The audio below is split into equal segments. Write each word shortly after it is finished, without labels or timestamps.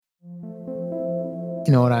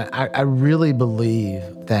You know what, I really believe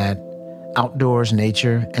that outdoors,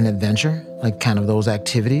 nature, and adventure, like kind of those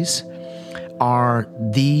activities, are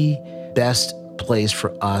the best place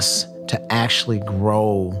for us to actually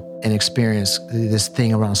grow and experience this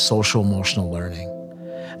thing around social emotional learning.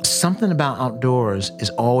 Something about outdoors is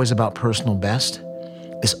always about personal best.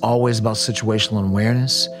 It's always about situational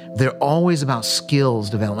awareness. They're always about skills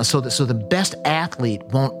development. So the best athlete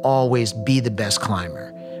won't always be the best climber,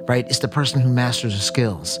 right? It's the person who masters the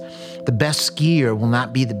skills. The best skier will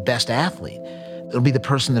not be the best athlete. It'll be the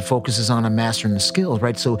person that focuses on mastering the skills,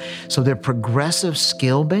 right? So they're progressive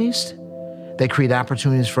skill-based. They create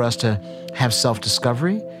opportunities for us to have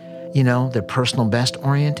self-discovery. They're personal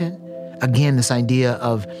best-oriented. Again, this idea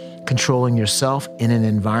of controlling yourself in an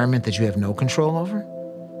environment that you have no control over.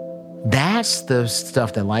 That's the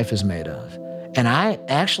stuff that life is made of. And I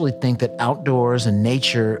actually think that outdoors and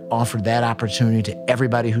nature offer that opportunity to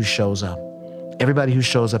everybody who shows up. Everybody who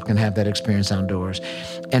shows up can have that experience outdoors.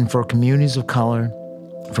 And for communities of color,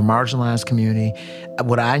 for marginalized community,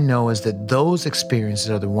 what I know is that those experiences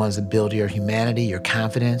are the ones that build your humanity, your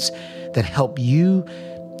confidence, that help you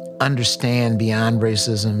understand beyond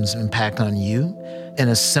racism's impact on you. In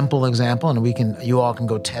a simple example, and you all can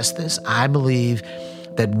go test this, I believe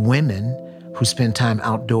that women who spend time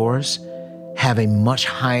outdoors have a much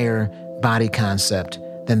higher body concept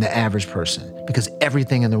than the average person, because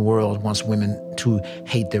everything in the world wants women to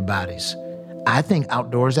hate their bodies. I think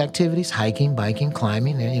outdoors activities, hiking, biking,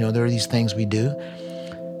 climbing, there are these things we do.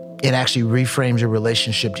 It actually reframes your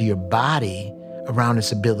relationship to your body around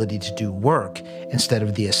its ability to do work instead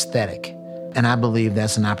of the aesthetic. And I believe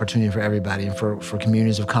that's an opportunity for everybody. And for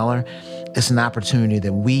communities of color, it's an opportunity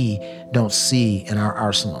that we don't see in our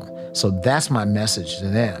arsenal. So that's my message to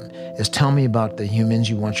them, is tell me about the humans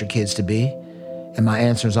you want your kids to be. And my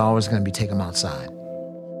answer is always going to be take them outside.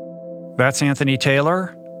 That's Anthony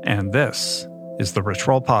Taylor, and this is the Rich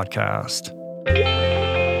Roll Podcast.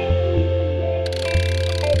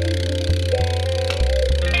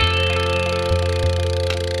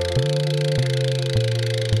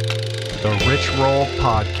 The Rich Roll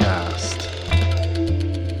Podcast.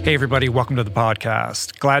 Hey, everybody, welcome to the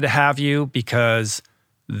podcast. Glad to have you because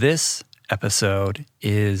this episode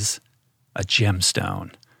is a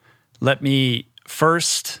gemstone. Let me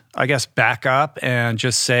first, back up and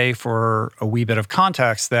just say for a wee bit of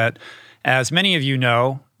context that, as many of you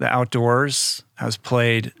know, the outdoors has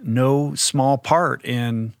played no small part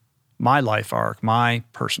in my life arc, my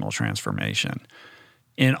personal transformation.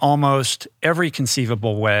 In almost every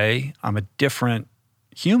conceivable way, I'm a different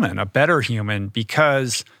human, a better human,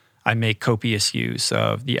 because I make copious use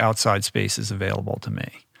of the outside spaces available to me.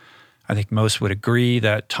 I think most would agree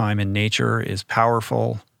that time in nature is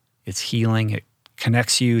powerful, it's healing, it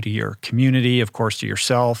connects you to your community, of course, to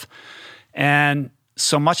yourself. And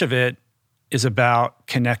so much of it is about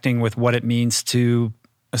connecting with what it means to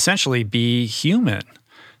essentially be human.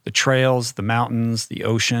 The trails, the mountains, the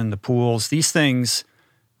ocean, the pools, these things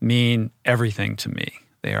mean everything to me.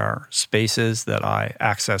 They are spaces that I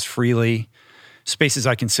access freely, spaces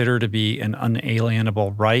I consider to be an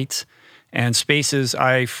unalienable right, and spaces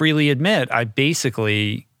I freely admit I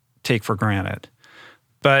basically take for granted.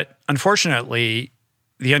 But unfortunately,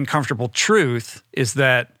 the uncomfortable truth is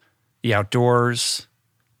that the outdoors,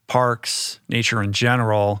 parks, nature in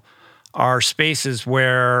general, are spaces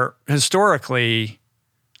where historically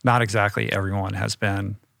not exactly everyone has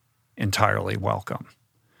been entirely welcome.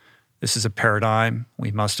 This is a paradigm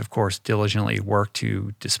we must, of course, diligently work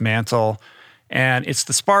to dismantle. And it's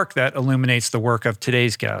the spark that illuminates the work of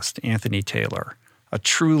today's guest, Anthony Taylor, a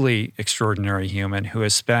truly extraordinary human who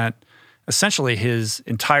has spent essentially his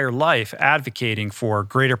entire life advocating for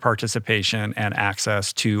greater participation and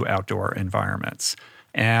access to outdoor environments.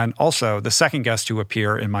 And also the second guest to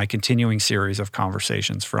appear in my continuing series of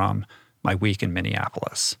conversations from my week in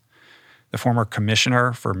Minneapolis. The former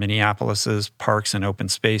commissioner for Minneapolis's Parks and Open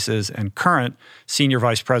Spaces and current senior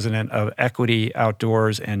vice president of Equity,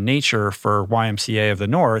 Outdoors, and Nature for YMCA of the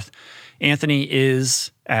North, Anthony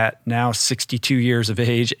is, at now 62 years of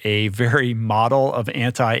age, a very model of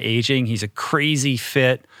anti-aging. He's a crazy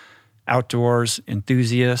fit outdoors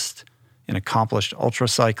enthusiast, an accomplished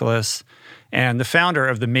ultracyclist, and the founder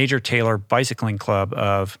of the Major Taylor Bicycling Club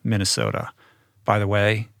of Minnesota. By the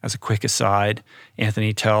way, as a quick aside,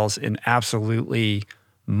 Anthony tells an absolutely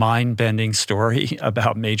mind-bending story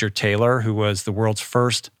about Major Taylor, who was the world's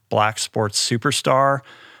first black sports superstar.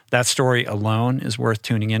 That story alone is worth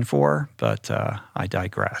tuning in for, but I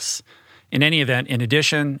digress. In any event, in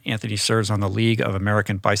addition, Anthony serves on the League of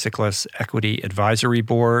American Bicyclists Equity Advisory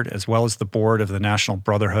Board, as well as the board of the National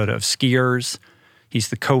Brotherhood of Skiers. He's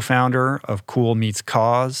the co-founder of Cool Meets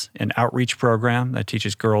Cause, an outreach program that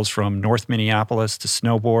teaches girls from North Minneapolis to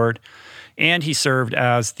snowboard. And he served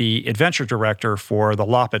as the adventure director for the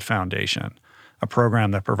Loppet Foundation, a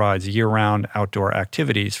program that provides year-round outdoor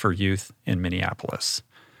activities for youth in Minneapolis.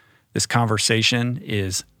 This conversation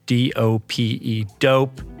is DOPE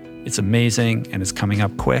dope. It's amazing and it's coming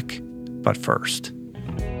up quick. But first,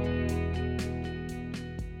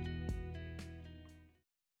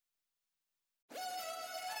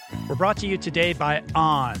 we're brought to you today by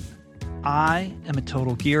On. I am a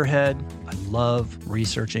total gearhead. I love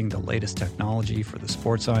researching the latest technology for the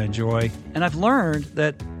sports I enjoy. And I've learned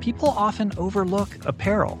that people often overlook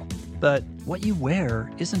apparel. But what you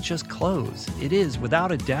wear isn't just clothes. It is,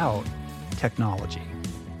 without a doubt, technology.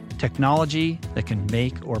 Technology that can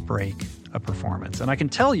make or break a performance. And I can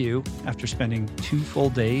tell you, after spending 2 full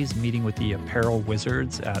days meeting with the apparel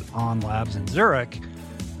wizards at On Labs in Zurich,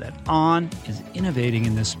 that On is innovating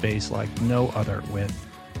in this space like no other, with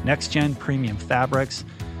next-gen premium fabrics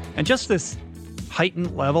and just this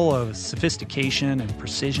heightened level of sophistication and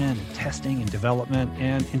precision and testing and development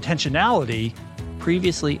and intentionality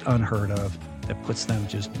previously unheard of that puts them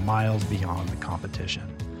just miles beyond the competition.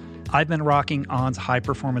 I've been rocking On's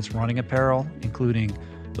high-performance running apparel, including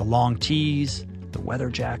the long tees, the weather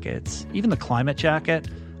jackets, even the climate jacket,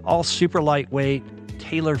 all super lightweight,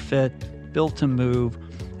 tailor-fit, built to move,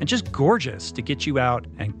 and just gorgeous to get you out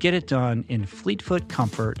and get it done in fleet-foot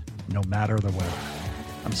comfort, no matter the weather.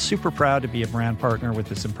 I'm super proud to be a brand partner with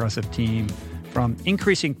this impressive team, from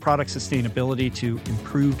increasing product sustainability to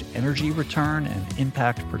improved energy return and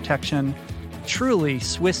impact protection. Truly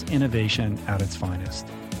Swiss innovation at its finest.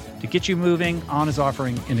 To get you moving, On is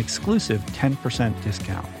offering an exclusive 10%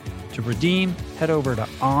 discount. To redeem, head over to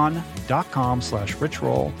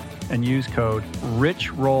on.com/richroll and use code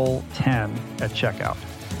RICHROLL10 at checkout.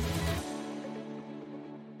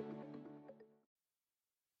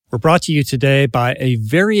 We're brought to you today by a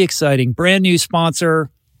very exciting brand new sponsor,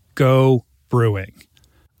 Go Brewing.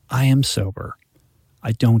 I am sober.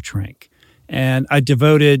 I don't drink. And I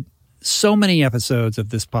devoted so many episodes of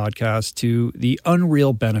this podcast to the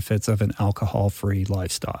unreal benefits of an alcohol-free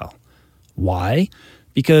lifestyle. Why?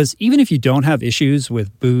 Because even if you don't have issues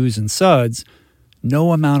with booze and suds,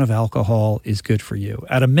 no amount of alcohol is good for you.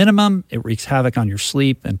 At a minimum, it wreaks havoc on your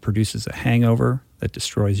sleep and produces a hangover that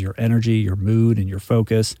destroys your energy, your mood, and your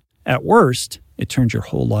focus. At worst, it turns your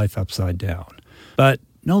whole life upside down. But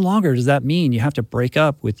no longer does that mean you have to break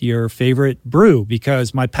up with your favorite brew,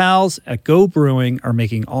 because my pals at Go Brewing are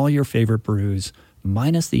making all your favorite brews,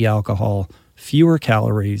 minus the alcohol, fewer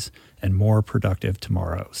calories, and more productive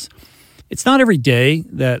tomorrows. It's not every day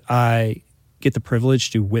that I get the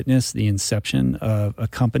privilege to witness the inception of a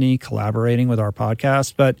company collaborating with our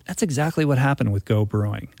podcast, but that's exactly what happened with Go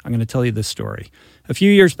Brewing. I'm going to tell you this story. A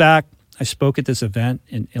few years back, I spoke at this event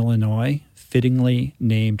in Illinois, fittingly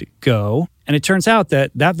named Go, and it turns out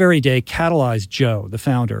that very day catalyzed Joe, the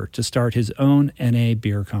founder, to start his own NA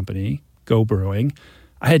beer company, Go Brewing.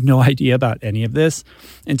 I had no idea about any of this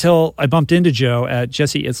until I bumped into Joe at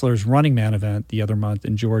Jesse Itzler's Running Man event the other month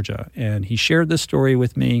in Georgia, and he shared this story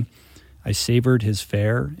with me. I savored his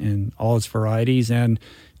fare in all its varieties and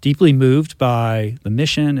deeply moved by the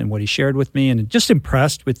mission and what he shared with me, and just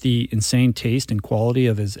impressed with the insane taste and quality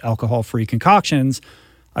of his alcohol-free concoctions,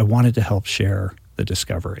 I wanted to help share the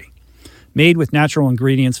discovery. Made with natural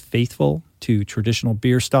ingredients faithful to traditional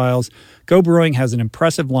beer styles, Go Brewing has an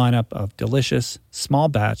impressive lineup of delicious, small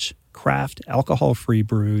batch, craft, alcohol-free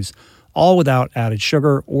brews, all without added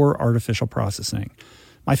sugar or artificial processing.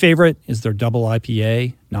 My favorite is their double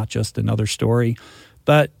IPA, Not Just Another Story.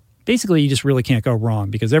 But basically, you just really can't go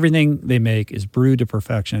wrong, because everything they make is brewed to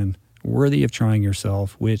perfection, worthy of trying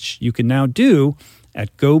yourself, which you can now do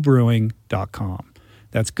at gobrewing.com.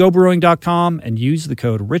 That's gobrewing.com, and use the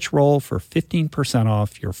code RICHROLL for 15%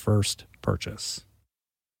 off your first purchase.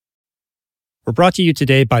 We're brought to you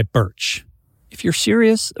today by Birch. If you're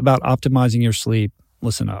serious about optimizing your sleep,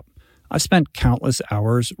 listen up. I've spent countless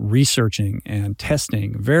hours researching and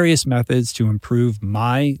testing various methods to improve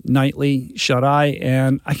my nightly shut-eye,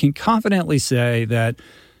 and I can confidently say that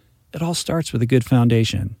it all starts with a good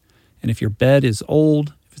foundation. And if your bed is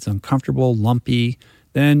old, if it's uncomfortable, lumpy,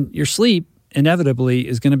 then your sleep inevitably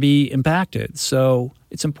is going to be impacted. So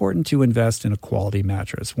it's important to invest in a quality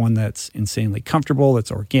mattress, one that's insanely comfortable,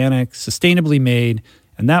 that's organic, sustainably made,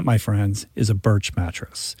 and that, my friends, is a Birch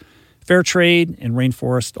mattress. Fair Trade and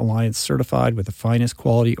Rainforest Alliance certified with the finest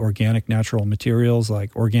quality organic natural materials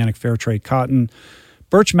like organic fair trade cotton.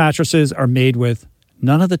 Birch mattresses are made with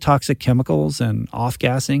none of the toxic chemicals and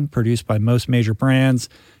off-gassing produced by most major brands,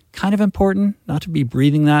 kind of important not to be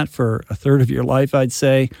breathing that for a third of your life, I'd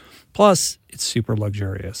say. Plus, it's super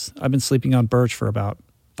luxurious. I've been sleeping on birch for about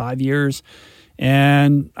 5 years,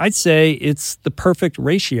 and I'd say it's the perfect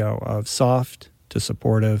ratio of soft to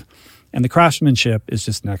supportive, and the craftsmanship is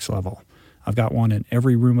just next level. I've got one in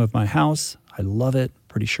every room of my house. I love it.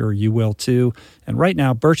 Pretty sure you will too. And right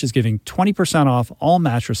now, Birch is giving 20% off all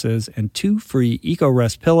mattresses and 2 free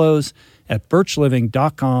EcoRest pillows at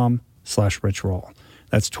birchliving.com/richroll.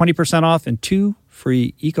 That's 20% off and 2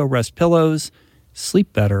 free EcoRest pillows.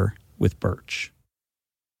 Sleep better with Birch.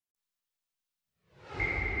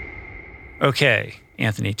 Okay,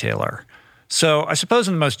 Anthony Taylor. So I suppose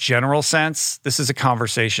in the most general sense, this is a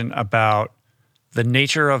conversation about the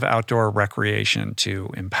nature of outdoor recreation to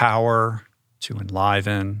empower, to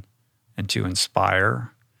enliven, and to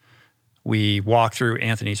inspire. We walk through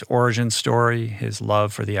Anthony's origin story, his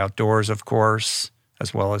love for the outdoors, of course,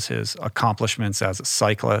 as well as his accomplishments as a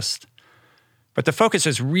cyclist. But the focus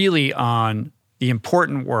is really on the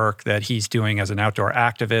important work that he's doing as an outdoor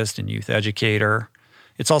activist and youth educator.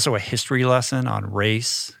 It's also a history lesson on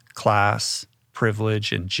race, class,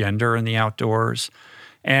 privilege, and gender in the outdoors,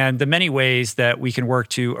 and the many ways that we can work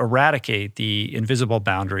to eradicate the invisible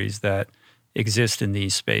boundaries that exist in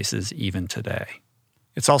these spaces even today.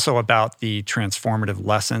 It's also about the transformative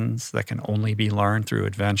lessons that can only be learned through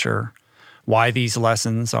adventure, why these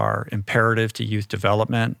lessons are imperative to youth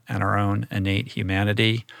development and our own innate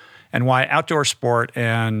humanity, and why outdoor sport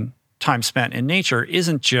and time spent in nature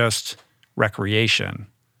isn't just recreation,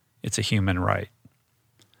 it's a human right.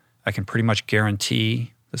 I can pretty much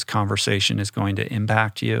guarantee this conversation is going to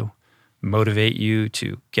impact you, motivate you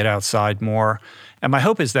to get outside more. And my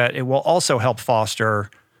hope is that it will also help foster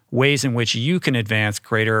ways in which you can advance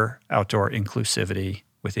greater outdoor inclusivity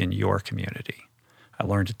within your community. I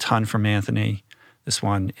learned a ton from Anthony. This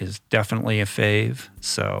one is definitely a fave.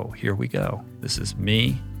 So here we go. This is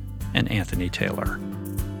me and Anthony Taylor.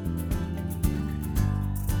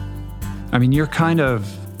 I mean, you're kind of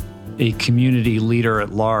a community leader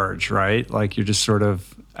at large, right? Like you're just sort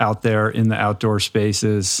of out there in the outdoor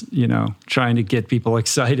spaces, you know, trying to get people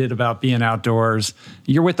excited about being outdoors.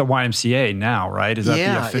 You're with the YMCA now, right? Is that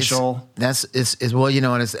the official? It's well, you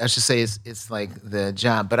know, and I should say it's like the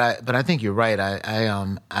job, but I think you're right.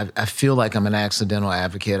 I feel like I'm an accidental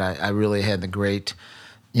advocate. I really had the great,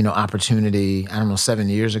 you know, opportunity, 7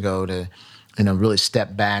 years ago to, you know, really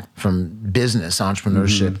step back from business,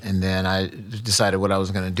 entrepreneurship. Mm-hmm. And then I decided what I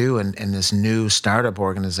was going to do. And this new startup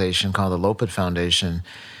organization called the Lopet Foundation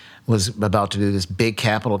was about to do this big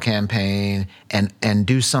capital campaign and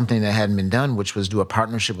do something that hadn't been done, which was do a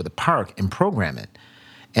partnership with a park and program it.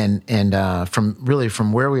 And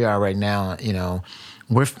from where we are right now, you know,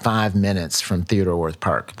 we're 5 minutes from Theodore Wirth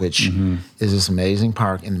Park, which mm-hmm. is this amazing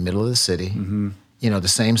park in the middle of the city, mm-hmm. you know, the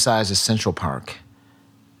same size as Central Park.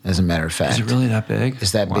 As a matter of fact. Is it really that big?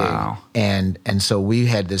 It's that big. And so we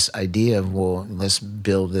had this idea of, well, let's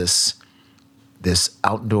build this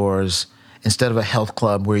outdoors, instead of a health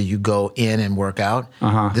club where you go in and work out,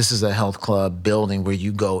 this is a health club building where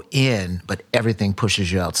you go in, but everything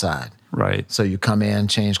pushes you outside. Right. So you come in,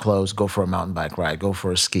 change clothes, go for a mountain bike ride, go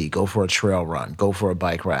for a ski, go for a trail run, go for a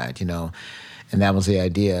bike ride, you know. And that was the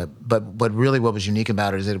idea. But really what was unique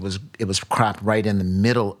about it is that it was cropped right in the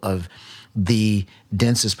middle of the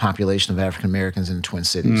densest population of African Americans in the Twin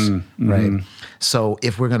Cities, right? So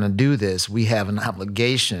if we're going to do this, we have an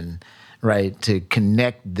obligation, right, to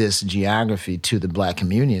connect this geography to the Black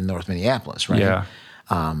community in North Minneapolis, right? Yeah.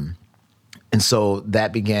 And so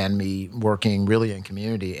that began me working really in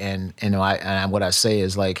community. And you know, what I say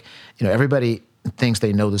is, like, you know, everybody thinks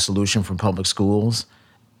they know the solution for public schools.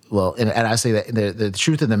 Well, and I say that the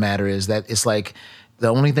truth of the matter is that it's like, the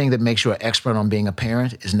only thing that makes you an expert on being a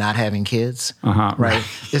parent is not having kids, right?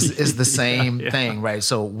 It's the same thing, right?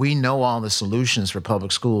 So we know all the solutions for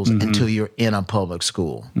public schools until you're in a public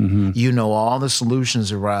school. You know all the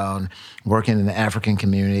solutions around working in the African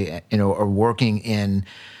community, you know, or working in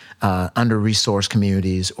under-resourced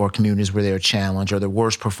communities or communities where they're challenged or the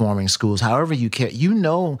worst performing schools. However you care, you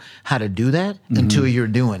know how to do that until you're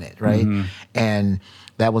doing it, right? And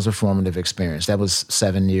that was a formative experience. That was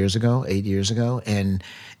 8 years ago, and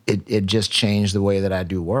it just changed the way that I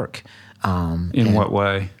do work. In what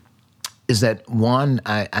way? Is that one,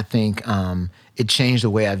 I think it changed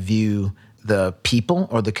the way I view the people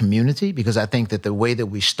or the community, because I think that the way that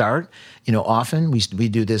we start, you know, often we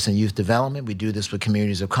do this in youth development, we do this with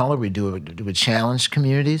communities of color, we do it with challenged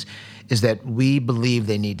communities, is that we believe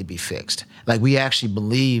they need to be fixed. Like, we actually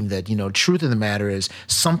believe that, you know, truth of the matter is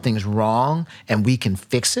something's wrong and we can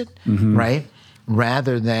fix it, right?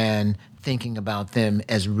 Rather than thinking about them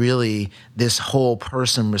as really this whole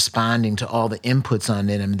person responding to all the inputs on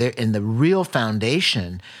them. And the real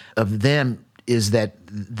foundation of them is that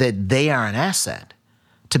they are an asset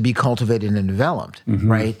to be cultivated and developed,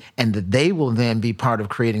 right? And that they will then be part of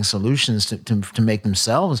creating solutions to make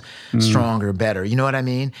themselves stronger, better. You know what I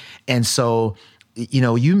mean? And so,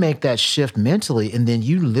 you make that shift mentally, and then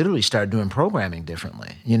you literally start doing programming differently,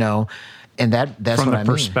 And that's from what I mean. From the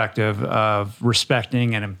perspective of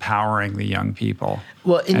respecting and empowering the young people,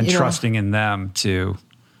 and trusting in them to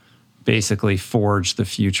basically forge the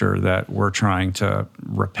future that we're trying to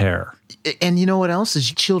repair. And you know what else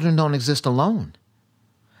is? Children don't exist alone.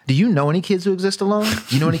 Do you know any kids who exist alone?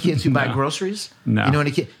 You know any kids who buy groceries? No. You know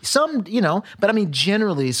any kids? Some, but I mean,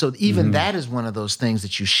 generally, so even that is one of those things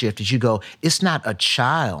that you shift as you go, it's not a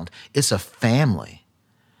child, it's a family.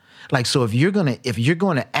 Like, so if you're going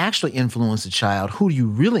to actually influence a child, who do you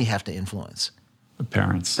really have to influence? The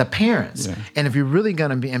parents. The parents. Yeah. And if you're really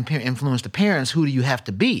going to influence the parents, who do you have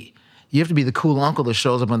to be? You have to be the cool uncle that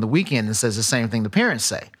shows up on the weekend and says the same thing the parents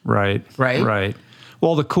say. Right.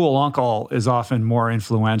 Well, the cool uncle is often more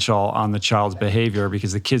influential on the child's behavior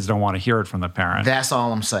because the kids don't want to hear it from the parent. That's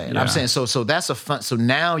all I'm saying. Yeah. I'm saying so that's so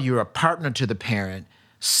now you're a partner to the parent,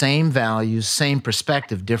 same values, same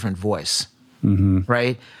perspective, different voice.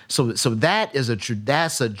 Right? So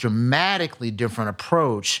that's a dramatically different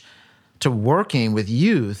approach to working with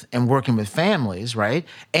youth and working with families, right?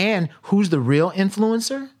 And who's the real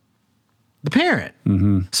influencer? The parent.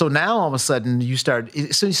 So now all of a sudden you start.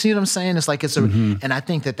 So you see what I'm saying? It's like it's a, and I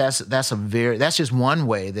think that's just one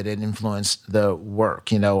way that it influenced the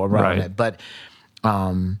work, around it. But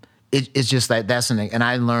it's just like and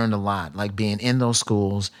I learned a lot, like being in those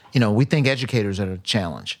schools. We think educators are a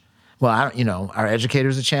challenge. Well, our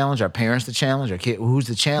educators a challenge, our parents the challenge, our kid. Who's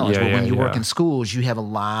the challenge? Well, when you work in schools, you have a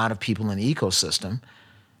lot of people in the ecosystem.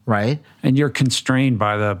 Right, and you're constrained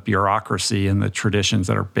by the bureaucracy and the traditions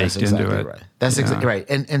that are baked into it. Right. That's exactly right.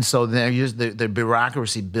 And so there's the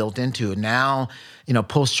bureaucracy built into it. Now,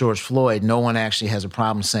 post George Floyd, no one actually has a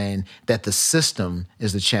problem saying that the system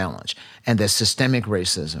is the challenge and that systemic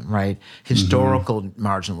racism, right, historical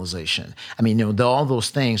marginalization. I mean, all those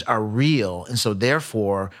things are real, and so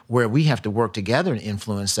therefore, where we have to work together and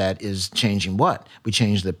influence that is changing what? We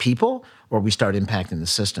change the people, or we start impacting the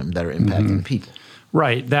system that are impacting the people.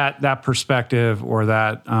 Right. That perspective or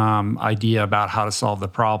that idea about how to solve the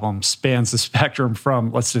problem spans the spectrum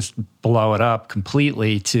from let's just blow it up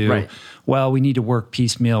completely to, well, we need to work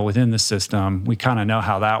piecemeal within the system. We kind of know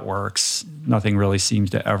how that works. Nothing really seems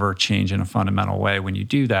to ever change in a fundamental way when you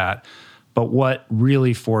do that. But what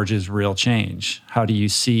really forges real change? How do you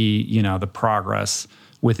see, the progress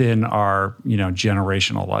within our,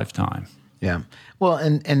 generational lifetime? Yeah. Well,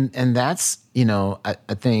 and that's, I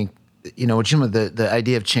think, Jim, the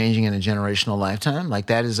idea of changing in a generational lifetime, like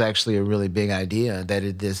that is actually a really big idea.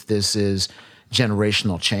 That this is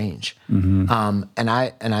generational change, and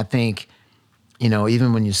I think,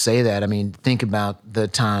 even when you say that, I mean, think about the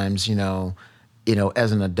times,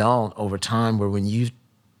 as an adult over time, where when you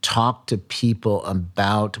talk to people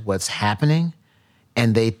about what's happening,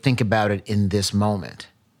 and they think about it in this moment.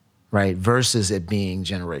 Right, versus it being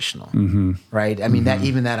generational, right? I mean, that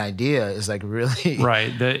even that idea is like really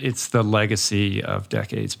right. It's the legacy of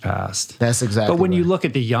decades past. That's exactly. But when you look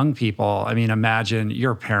at the young people, I mean, imagine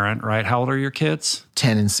you're a parent, right? How old are your kids?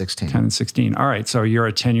 10 and 16. 10 and 16. All right, so you're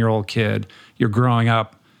a 10-year-old kid. You're growing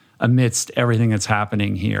up amidst everything that's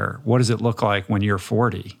happening here. What does it look like when you're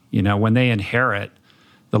 40? When they inherit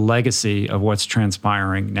the legacy of what's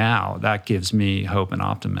transpiring now, that gives me hope and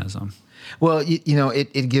optimism. Well,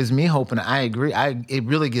 it gives me hope, and I agree. It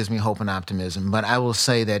really gives me hope and optimism. But I will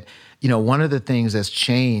say that, one of the things that's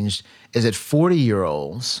changed is that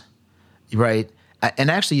 40-year-olds, right,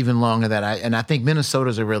 and actually even longer than that, I think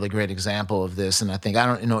Minnesota is a really great example of this. And I think,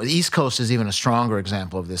 the East Coast is even a stronger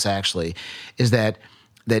example of this, actually, is that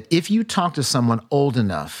if you talk to someone old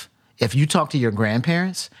enough, if you talk to your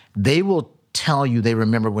grandparents, they will tell you they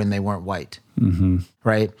remember when they weren't white.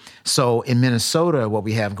 Right? So in Minnesota, what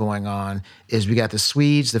we have going on is we got the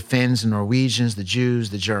Swedes, the Finns, the Norwegians, the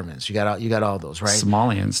Jews, the Germans. You got all those, right?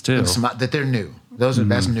 Somalians too. That they're new.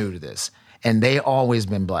 That's new to this. And they always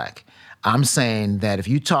been black. I'm saying that if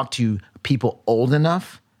you talk to people old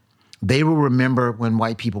enough, they will remember when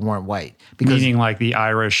white people weren't white. Meaning like the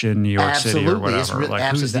Irish in New York City or whatever.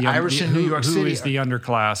 Who's the Irish in New York City? Who is the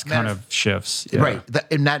underclass kind of shifts. Yeah.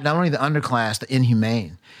 Right. Not only the underclass, the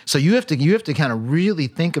inhumane. So you have to kind of really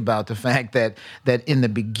think about the fact that in the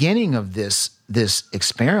beginning of this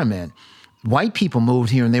experiment, white people moved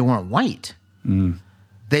here and they weren't white.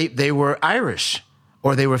 They were Irish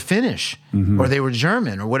or they were Finnish, or they were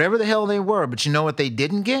German, or whatever the hell they were. But you know what they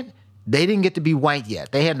didn't get? They didn't get to be white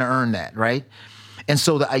yet. They had to earn that, right? And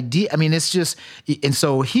so the idea, I mean, it's just, and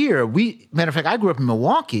so here, matter of fact, I grew up in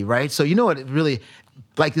Milwaukee, right? So you know what it really,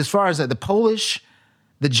 like as far as the Polish,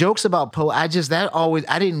 the jokes about I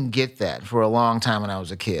didn't get that for a long time when I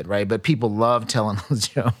was a kid, right? But people love telling those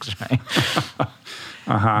jokes, right?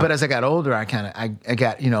 But as I got older, I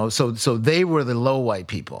got, so they were the low white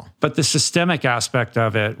people. But the systemic aspect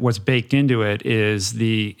of it, what's baked into it is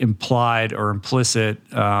the implied or implicit,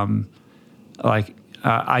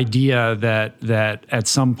 idea that at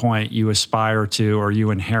some point you aspire to or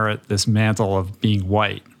you inherit this mantle of being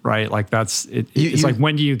white, right? Like it's like,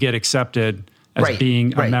 when do you get accepted as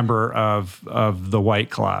being a member of the white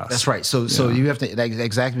class? That's right. So you have to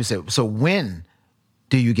exactly say. So when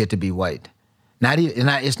do you get to be white?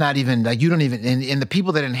 It's not even like you don't even. And the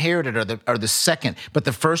people that inherited are the second, but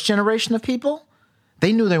the first generation of people,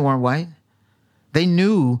 they knew they weren't white. They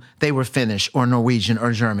knew they were Finnish or Norwegian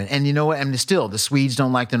or German. And you know what? I mean, still, the Swedes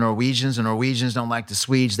don't like the Norwegians don't like the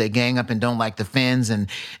Swedes. They gang up and don't like the Finns. And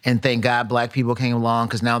thank God black people came along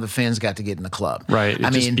because now the Finns got to get in the club. Right.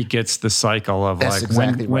 It just begets the cycle of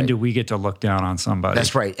when do we get to look down on somebody?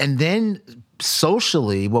 That's right. And then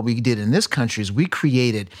socially, what we did in this country is we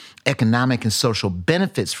created economic and social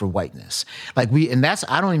benefits for whiteness. I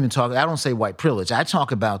don't say white privilege. I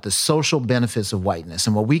talk about the social benefits of whiteness.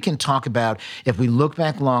 And what we can talk about, if we look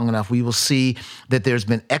back long enough, we will see that there's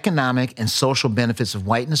been economic and social benefits of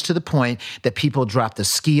whiteness to the point that people drop the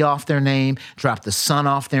ski off their name, drop the son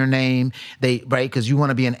off their name, because you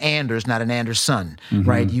want to be an Anders, not an Anderson,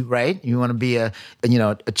 right? You want to be a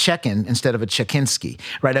Chekin instead of a Chekinski,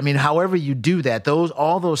 right? I mean, however you do that,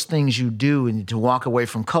 all those things you do, and to walk away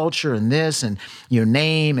from culture and this and your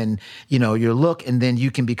name and your look, and then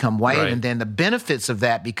you can become white, and then the benefits of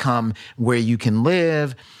that become where you can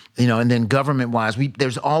live, and then government-wise,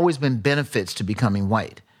 there's always been benefits to becoming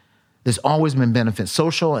white. There's always been benefits.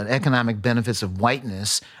 Social and economic benefits of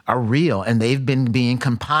whiteness are real, and they've been being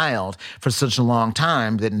compiled for such a long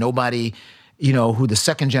time that nobody, who the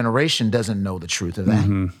second generation doesn't know the truth of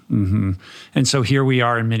that. And so here we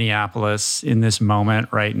are in Minneapolis in this moment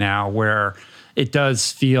right now where it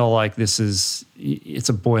does feel like it's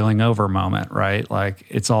a boiling over moment, right? Like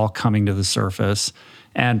it's all coming to the surface.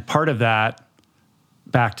 And part of that,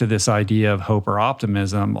 back to this idea of hope or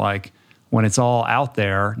optimism, like when it's all out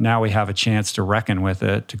there, now we have a chance to reckon with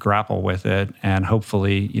it, to grapple with it, and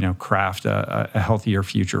hopefully, craft a healthier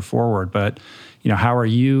future forward. But, how are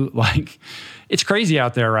you, it's crazy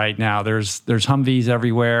out there right now. There's Humvees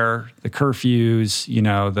everywhere, the curfews,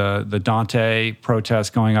 the Dante protests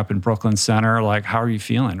going up in Brooklyn Center. Like, how are you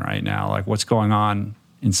feeling right now? Like, what's going on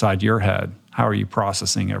inside your head? How are you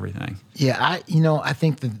processing everything? Yeah, I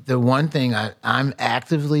think the one thing I'm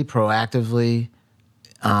proactively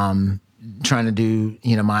trying to do,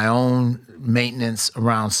 my own maintenance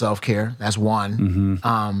around self-care. That's one.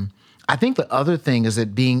 I think the other thing is that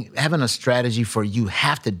having a strategy for you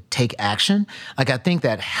have to take action. Like, I think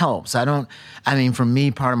that helps. For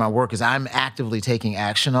me, part of my work is I'm actively taking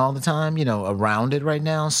action all the time, around it right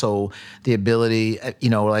now. So the ability,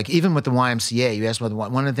 even with the YMCA, you asked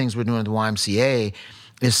about one of the things we're doing at the YMCA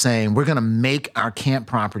is saying we're going to make our camp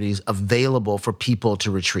properties available for people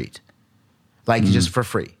to retreat. Just for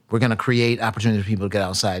free. We're going to create opportunities for people to get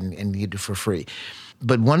outside and get it for free.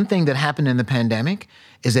 But one thing that happened in the pandemic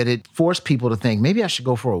is that it forced people to think, maybe I should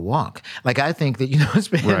go for a walk. I think that, it's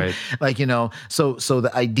been so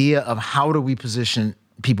the idea of how do we position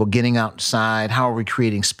people getting outside, how are we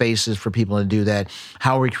creating spaces for people to do that?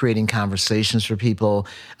 How are we creating conversations for people,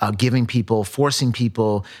 forcing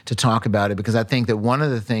people to talk about it? Because I think that one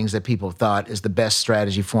of the things that people thought is the best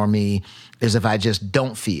strategy for me is if I just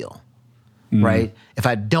don't feel. Right? If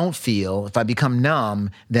I don't feel, if I become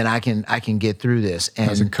numb, then I can get through this.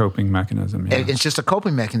 And as a coping mechanism, yeah. It's just a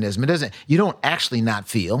coping mechanism. You don't actually not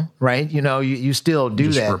feel, right? You still do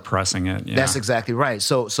just that. Just repressing it, yeah. That's exactly right.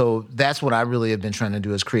 So that's what I really have been trying to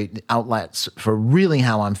do is create outlets for really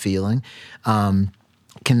how I'm feeling.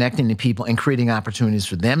 Connecting to people and creating opportunities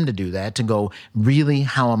for them to do that, to go, really,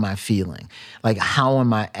 how am I feeling? How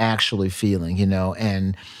am I actually feeling,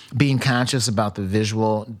 and being conscious about the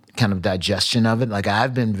visual kind of digestion of it.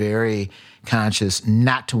 I've been very conscious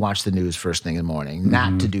not to watch the news first thing in the morning,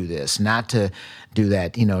 not to do this, not to do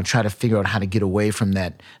that, try to figure out how to get away from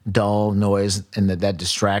that dull noise and that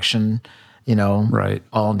distraction, right,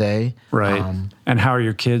 all day. Right. And how are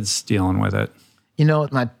your kids dealing with it?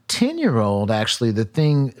 My 10-year-old, actually, the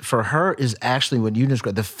thing for her is actually what you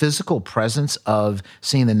described, the physical presence of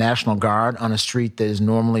seeing the National Guard on a street that is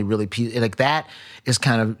normally really peaceful. Like that is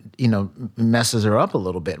kind of, messes her up a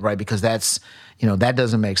little bit, right? Because that's, that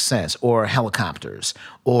doesn't make sense. Or helicopters,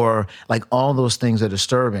 or like all those things are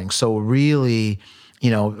disturbing. So really,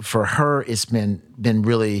 for her, it's been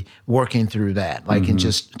really working through that, like and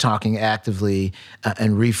just talking actively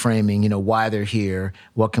and reframing, why they're here,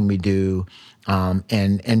 what can we do,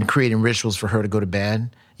 and creating rituals for her to go to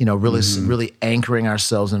bed. Really anchoring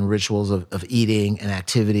ourselves in rituals of eating and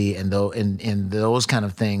activity and those kind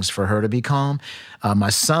of things for her to be calm. My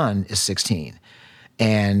son is 16.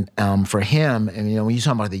 And for him, and when you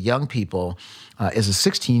talk about the young people, as a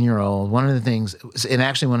 16-year-old, one of the things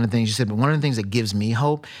you said, but one of the things that gives me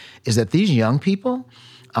hope is that these young people,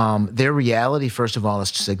 their reality, first of all, is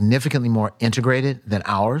significantly more integrated than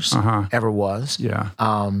ours ever was. Yeah.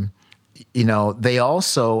 They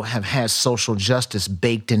also have had social justice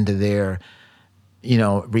baked into their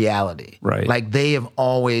reality. Right. Like they have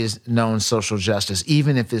always known social justice,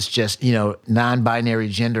 even if it's just, non-binary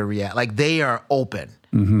gender reality. Like they are open,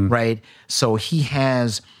 right? So he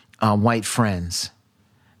has white friends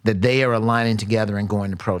that they are aligning together and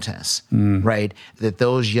going to protests, right? That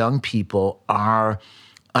those young people are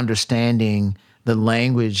understanding the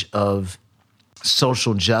language of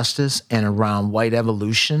social justice and around white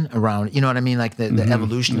evolution, around, you know what I mean? Like the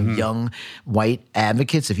evolution of young white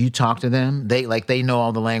advocates. If you talk to them, they know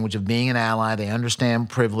all the language of being an ally. They understand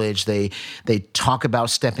privilege. They talk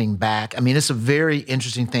about stepping back. I mean, it's a very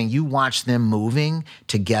interesting thing. You watch them moving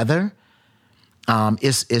together.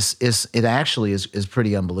 It actually is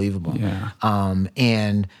pretty unbelievable. Yeah.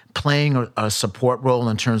 And playing a support role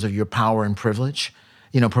in terms of your power and privilege.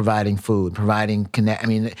 Providing food, providing connect. I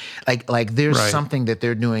mean, like there's something that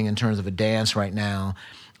they're doing in terms of a dance right now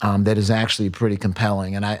that is actually pretty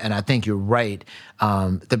compelling. And I think you're right.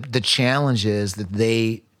 The challenge is that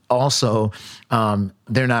they also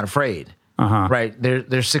they're not afraid. Right,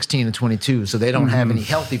 they're 16 and 22, so they don't have any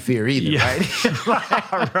healthy fear either,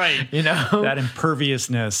 right? Right. That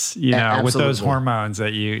imperviousness, with those hormones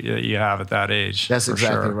that you have at that age. That's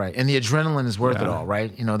exactly right, and the adrenaline is worth it all,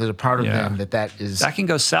 right? There's a part of them that is that can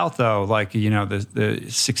go south though. Like the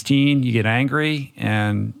 16, you get angry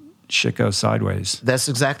and shit goes sideways. That's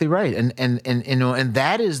exactly right, and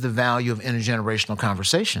that is the value of intergenerational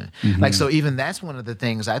conversation. Like, so even that's one of the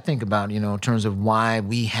things I think about, in terms of why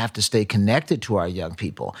we have to stay connected to our young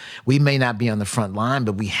people. We may not be on the front line,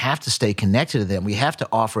 but we have to stay connected to them. We have to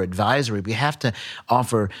offer advisory. We have to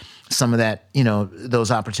offer some of that, those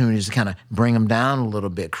opportunities to kind of bring them down a little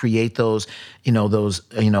bit, create those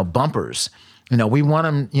bumpers. We want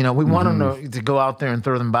them, to go out there and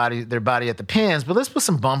throw their body at the pins, but let's put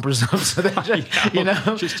some bumpers up so that,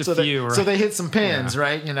 just a few, so they hit some pins,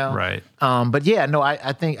 right? Right. But yeah, no,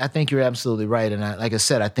 I think you're absolutely right, and like I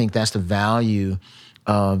said, I think that's the value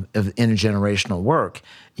of intergenerational work,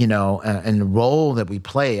 and the role that we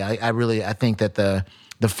play. I think that the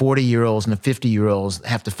 40-year-olds and the 50-year-olds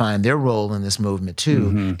have to find their role in this movement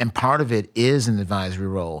too. And part of it is an advisory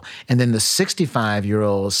role. And then the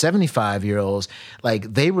 65-year-olds, 75-year-olds,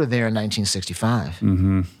 like they were there in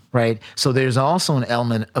 1965, right? So there's also an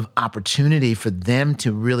element of opportunity for them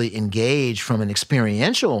to really engage from an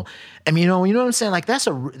experiential. I mean, you know what I'm saying? Like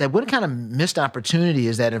what kind of missed opportunity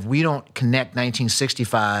is that if we don't connect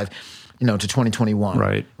 1965, to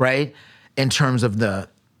 2021, right? In terms of the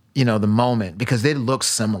moment, because they look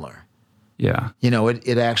similar. Yeah.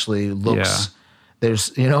 It actually looks,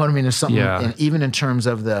 there's, what I mean? There's something, and even in terms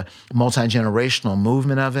of the multi-generational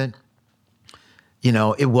movement of it,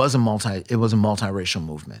 it was a multiracial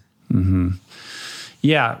movement.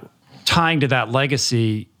 Yeah. Tying to that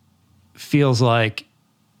legacy feels like,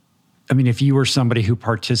 if you were somebody who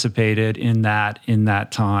participated in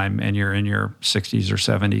that time and you're in your 60s or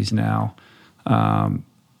 70s now,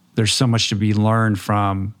 there's so much to be learned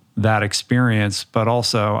from that experience, but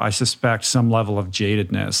also I suspect some level of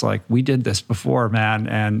jadedness. Like, we did this before, man,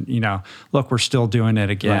 and look, we're still doing it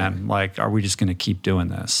again. Right. Like, are we just going to keep doing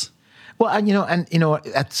this? Well,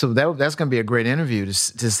 so that's going to be a great interview to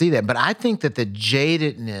see that. But I think that the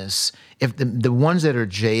jadedness, if the ones that are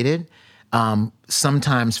jaded,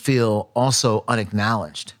 sometimes feel also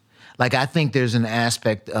unacknowledged. Like, I think there's an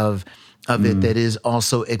aspect of it that is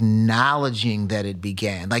also acknowledging that it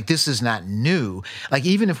began. Like, this is not new. Like,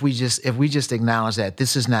 even if we just acknowledge that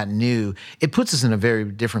this is not new, it puts us in a very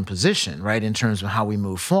different position, right, in terms of how we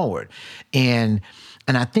move forward. And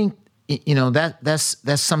I think that's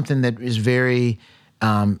something that is very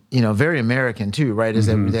very American too, right? Is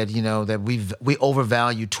that we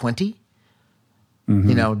overvalue 20.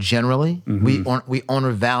 Generally. We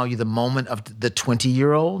undervalue the moment of the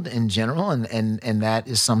 20-year-old in general, and that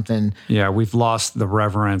is something. Yeah, we've lost the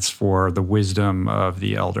reverence for the wisdom of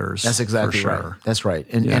the elders. That's exactly for sure. right. That's right.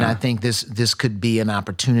 And I think this could be an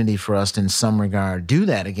opportunity for us to, in some regard, do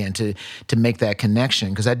that again, to make that connection,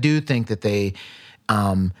 because I do think that they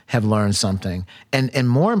have learned something. And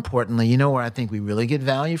more importantly, where I think we really get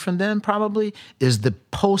value from them probably is the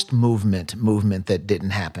post-movement that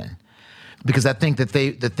didn't happen. Because I think that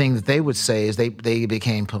the thing that they would say is they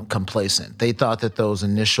became complacent. They thought that those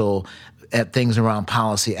initial things around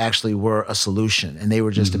policy actually were a solution, and they were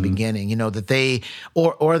just a beginning. That they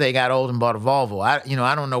or they got old and bought a Volvo.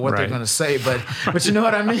 I don't know what they're going to say, but you know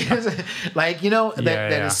what I mean. That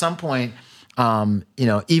at some point,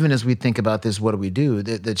 even as we think about this, what do we do?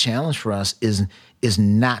 The challenge for us is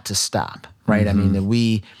not to stop, right? I mean, that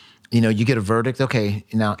you get a verdict. Okay,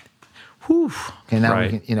 now, now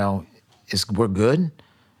we can, we're good,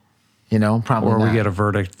 probably. Or not. we get a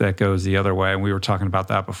verdict that goes the other way. And we were talking about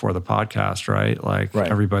that before the podcast, right? Like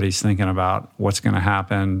everybody's thinking about what's going to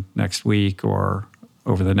happen next week or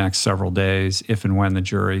over the next several days, if and when the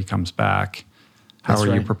jury comes back. How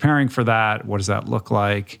are you preparing for that? What does that look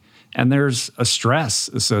like? And there's a stress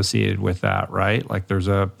associated with that, right? Like there's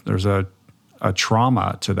a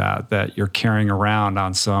trauma to that you're carrying around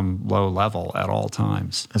on some low level at all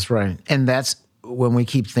times. That's right. And that's when we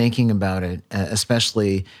keep thinking about it,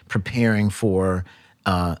 especially preparing for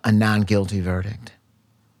a non-guilty verdict,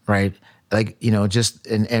 right? Like, there's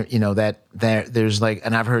like,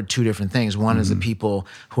 and I've heard two different things. One is the people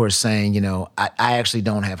who are saying, I actually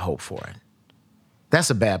don't have hope for it. That's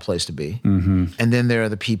a bad place to be. And then there are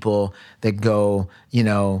the people that go, it's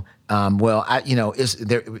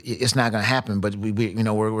not going to happen, but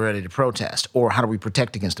we're ready to protest. Or how do we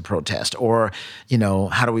protect against the protest? Or,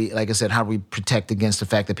 how do we protect against the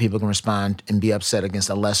fact that people can respond and be upset against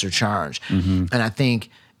a lesser charge? And I think,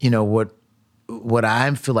 what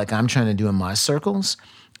I feel like I'm trying to do in my circles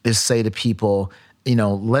is say to people,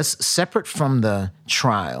 let's separate from the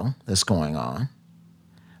trial that's going on.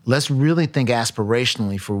 Let's really think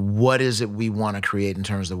aspirationally for what is it we want to create in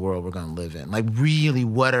terms of the world we're going to live in. Like, really,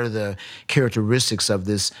 what are the characteristics of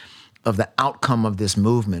the outcome of this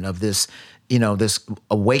movement, of this, this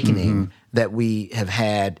awakening that we have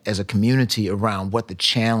had as a community around what the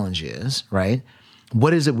challenge is, right?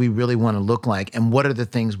 What is it we really want to look like, and what are the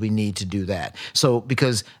things we need to do that? So,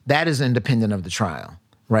 because that is independent of the trial,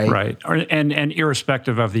 right? Right, and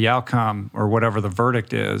irrespective of the outcome or whatever the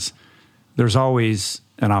verdict is, there's always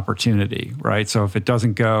an opportunity, right? So if it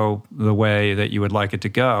doesn't go the way that you would like it to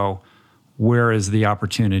go, where is the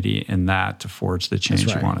opportunity in that to forge the change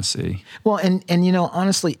you want to see? Well, and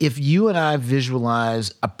honestly, if you and I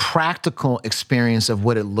visualize a practical experience of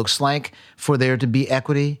what it looks like for there to be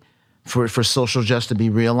equity, for social justice to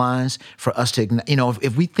be realized, for us to,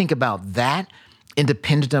 if we think about that,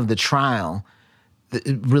 independent of the trial,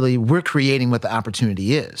 really, we're creating what the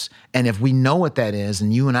opportunity is. And if we know what that is,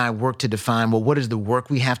 and you and I work to define, well, what is the work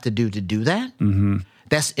we have to do that?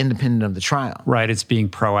 That's independent of the trial. Right. It's being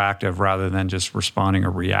proactive rather than just responding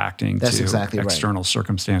or reacting to external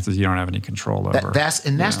circumstances you don't have any control over. That's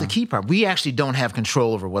the key part. We actually don't have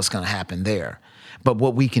control over what's going to happen there. But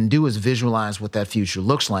what we can do is visualize what that future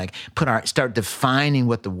looks like, start defining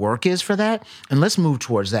what the work is for that, and let's move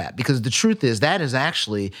towards that. Because the truth is that is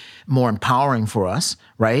actually more empowering for us,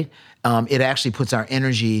 right? It actually puts our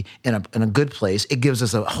energy in a good place. It gives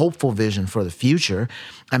us a hopeful vision for the future.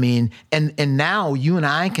 I mean, and now you and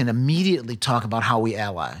I can immediately talk about how we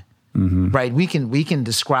ally. Right? We can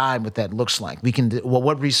describe what that looks like.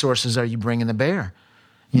 What resources are you bringing to bear?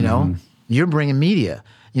 You're bringing media.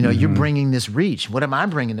 You're bringing this reach. What am I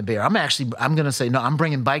bringing to bear? I'm going to say, no, I'm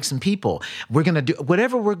bringing bikes and people. We're going to do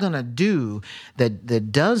whatever we're going to do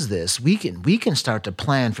that does this. We can start to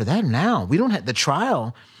plan for that now. We don't have the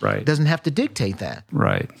trial. Right. Doesn't have to dictate that.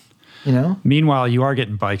 Right. Meanwhile, you are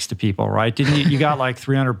getting bikes to people, right? Didn't you got like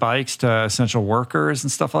 300 bikes to essential workers and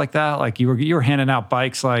stuff like that? Like you were handing out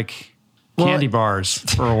bikes like candy bars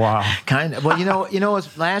for a while. Kind of. Well, it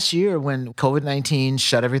was last year when COVID-19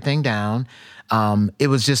 shut everything down. It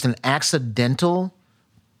was just an accidental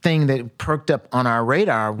thing that perked up on our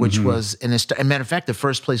radar, which was, as a matter of fact, the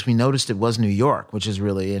first place we noticed it was New York, which is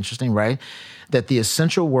really interesting, right? That the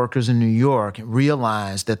essential workers in New York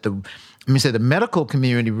realized that the medical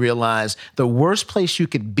community realized the worst place you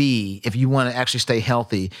could be if you want to actually stay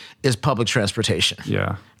healthy is public transportation.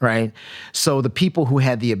 Yeah. Right? So the people who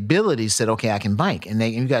had the ability said, okay, I can bike. And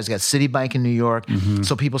you guys got City Bike in New York.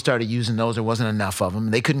 So people started using those. There wasn't enough of them.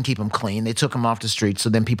 They couldn't keep them clean. They took them off the street. So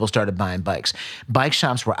then people started buying bikes. Bike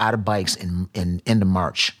shops were out of bikes in end of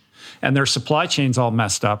March. And their supply chain's all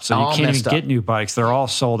messed up, so you can't even get new bikes. They're all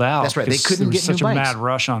sold out. That's right. They couldn't get new bikes. Such a mad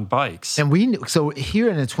rush on bikes. And so here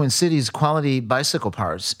in the Twin Cities, Quality Bicycle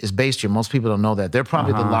Parts is based here. Most people don't know that. They're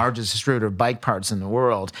probably the largest distributor of bike parts in the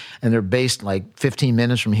world, and they're based like 15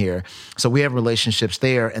 minutes from here. So we have relationships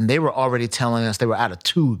there, and they were already telling us they were out of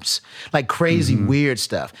tubes, like crazy, weird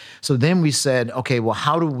stuff. So then we said, okay, well,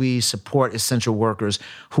 how do we support essential workers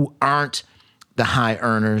who aren't the high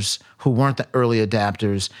earners, who weren't the early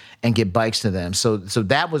adapters, and get bikes to them? So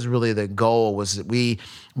that was really the goal, was that we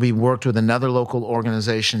worked with another local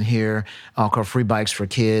organization here called Free Bikes for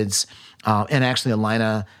Kids, and actually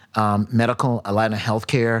Alina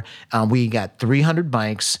Healthcare. We got 300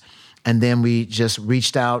 bikes, and then we just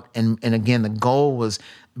reached out, and again, the goal was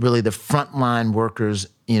really the frontline workers,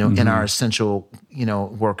 in our essential,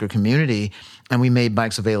 worker community, and we made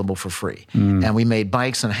bikes available for free. And we made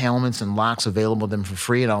bikes and helmets and locks available to them for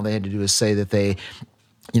free, and all they had to do is say that they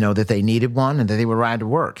needed one and that they would ride to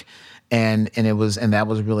work. And that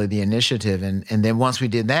was really the initiative. And then once we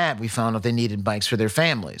did that, we found out they needed bikes for their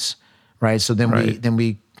families, right? So then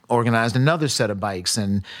we organized another set of bikes,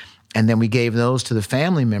 and then we gave those to the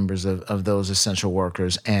family members of those essential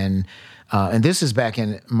workers. And this is back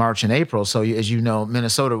in March and April. So as you know,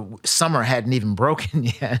 Minnesota summer hadn't even broken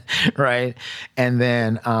yet, right? And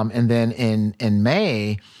then in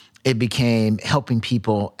May, it became helping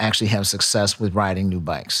people actually have success with riding new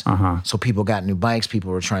bikes. So people got new bikes,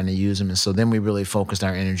 people were trying to use them. And so then we really focused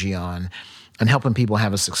our energy on helping people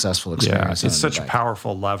have a successful experience. Yeah, it's such a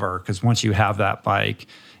powerful lever, because once you have that bike,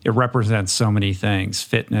 it represents so many things: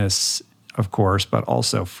 fitness, of course, but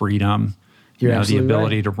also freedom. The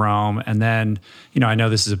ability to roam. And then, I know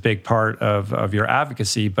this is a big part of your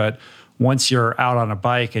advocacy, but once you're out on a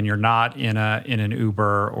bike and you're not in an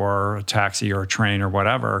Uber or a taxi or a train or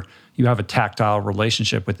whatever, you have a tactile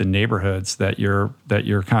relationship with the neighborhoods that you're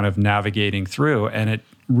kind of navigating through, and it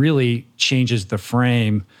really changes the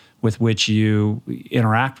frame with which you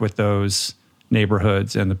interact with those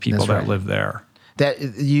neighborhoods and the people that live there. That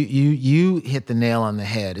you hit the nail on the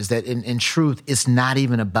head, is that in truth, it's not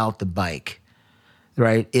even about the bike.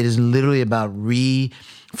 Right? It is literally about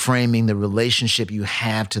reframing the relationship you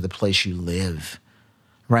have to the place you live.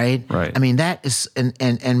 Right? Right. I mean, that is,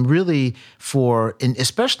 and really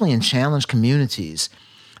especially in challenged communities,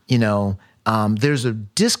 there's a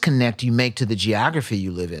disconnect you make to the geography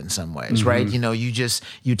you live in some ways, right?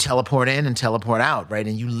 You teleport in and teleport out, right?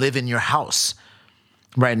 And you live in your house,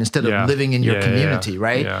 right? Instead of living in your community,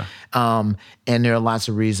 right? Yeah. And there are lots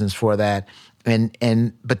of reasons for that.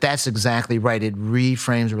 But that's exactly right. It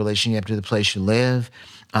reframes the relationship to the place you live,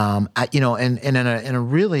 and in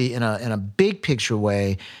a big picture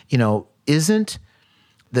way, isn't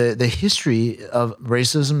the history of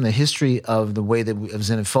racism, the history of the way that of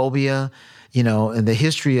xenophobia, and the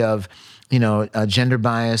history of gender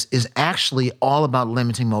bias is actually all about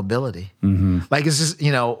limiting mobility. Like it's just,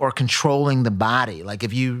 or controlling the body. Like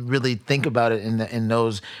if you really think about it in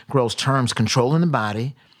those gross terms, controlling the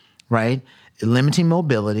body, right? Limiting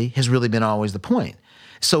mobility has really been always the point.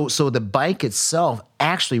 So the bike itself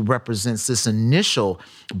actually represents this initial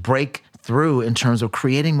breakthrough in terms of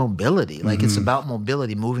creating mobility. Like it's about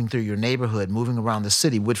mobility, moving through your neighborhood, moving around the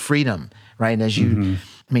city with freedom, right? And as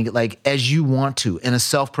you want to, in a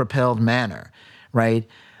self-propelled manner, right?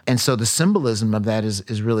 And so the symbolism of that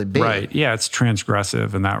is really big. Right. Yeah, it's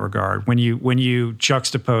transgressive in that regard. When you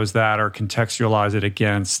juxtapose that or contextualize it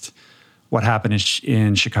against what happened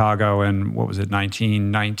in Chicago in, what was it,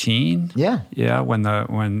 1919? Yeah. Yeah, when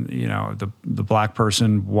the black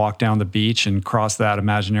person walked down the beach and crossed that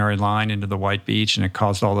imaginary line into the white beach, and it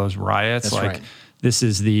caused all those riots. That's right. This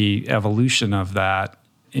is the evolution of that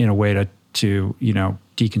in a way to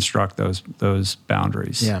deconstruct those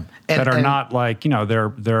boundaries. Yeah. That are not like,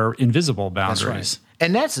 they're invisible boundaries. That's right.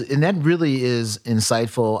 And that really is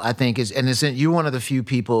insightful, I think. You're one of the few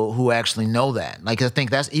people who actually know that. Like, I think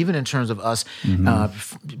that's even in terms of us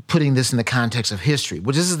putting this in the context of history,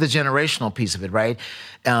 which this is the generational piece of it, right?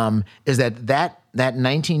 Is that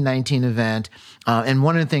 1919 event, and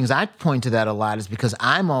one of the things I point to that a lot is because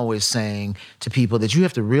I'm always saying to people that you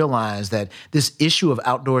have to realize that this issue of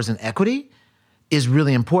outdoors and equity is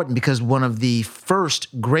really important, because one of the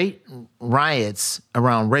first great riots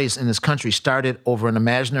around race in this country started over an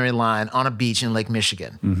imaginary line on a beach in Lake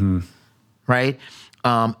Michigan, right?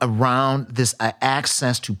 Around this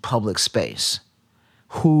access to public space.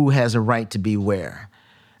 Who has a right to be where?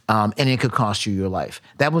 And it could cost you your life.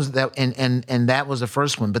 That was that, and that was the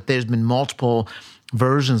first one. But there's been multiple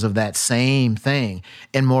versions of that same thing.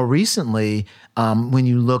 And more recently, when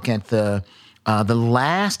you look at the The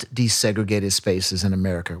last desegregated spaces in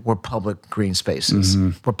America were public green spaces,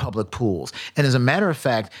 were public pools. And as a matter of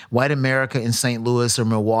fact, white America in St. Louis or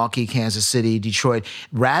Milwaukee, Kansas City, Detroit,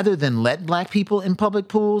 rather than let black people in public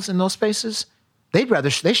pools in those spaces, they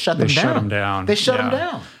shut them down. They shut them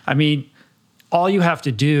down. I mean, all you have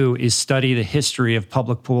to do is study the history of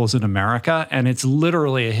public pools in America, and it's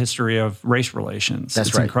literally a history of race relations.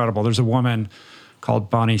 That's right. It's incredible. There's a woman called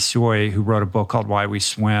Bonnie Tsui who wrote a book called Why We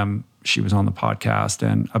Swim. She was on the podcast,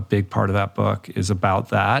 and a big part of that book is about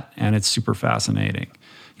that, and it's super fascinating.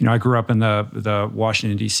 You know, I grew up in the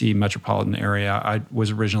Washington, D.C. metropolitan area. I was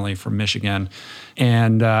originally from Michigan,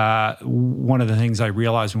 and one of the things I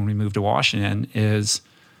realized when we moved to Washington is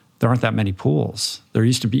there aren't that many pools. There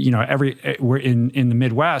used to be, you know, we're in the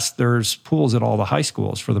Midwest, there's pools at all the high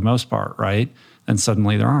schools for the most part, right? And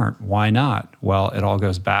suddenly there aren't. Why not? Well, it all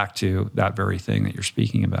goes back to that very thing that you're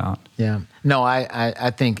speaking about. Yeah. No,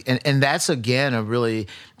 I think, and that's again a really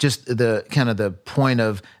just the kind of the point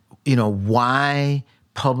of, you know, why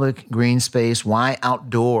public green space, why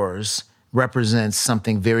outdoors represents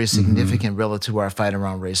something very significant relative to our fight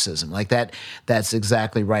around racism. Like that's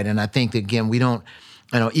exactly right. And I think that, again, we don't,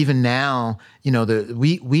 you know, even now, you know,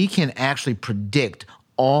 we can actually predict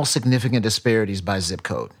all significant disparities by zip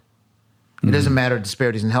code. It doesn't matter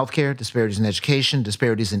disparities in healthcare, disparities in education,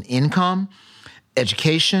 disparities in income,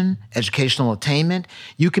 education, educational attainment.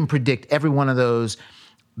 You can predict every one of those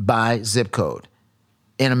by zip code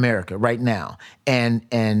in America right now.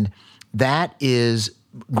 And that is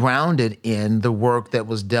grounded in the work that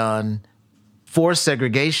was done for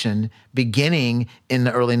segregation beginning in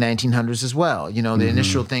the early 1900s as well. You know, the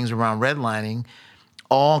initial things around redlining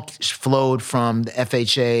all flowed from the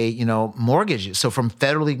FHA, you know, mortgages. So from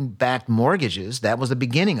federally backed mortgages, that was the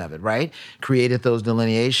beginning of it, right? Created those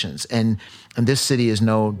delineations. And this city is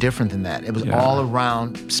no different than that. It was all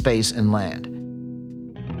around space and land.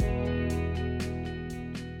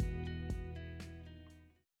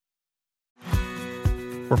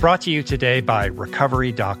 We're brought to you today by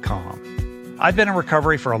Recovery.com. I've been in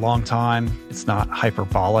recovery for a long time. It's not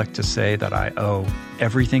hyperbolic to say that I owe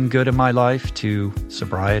everything good in my life to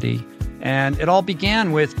sobriety. And it all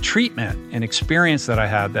began with treatment, an experience that I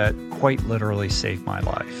had that quite literally saved my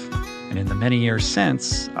life. And in the many years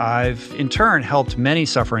since, I've in turn helped many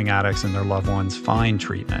suffering addicts and their loved ones find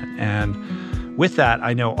treatment. And with that,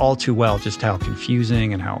 I know all too well just how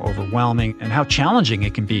confusing and how overwhelming and how challenging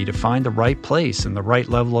it can be to find the right place and the right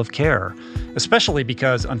level of care, especially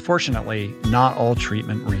because, unfortunately, not all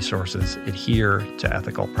treatment resources adhere to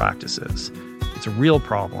ethical practices. It's a real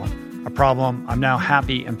problem, a problem I'm now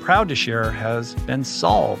happy and proud to share has been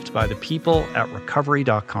solved by the people at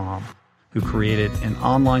Recovery.com, who created an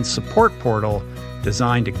online support portal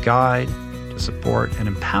designed to guide, to support, and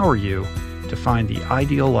empower you to find the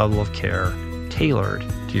ideal level of care tailored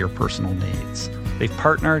to your personal needs. They've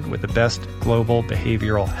partnered with the best global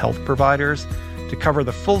behavioral health providers to cover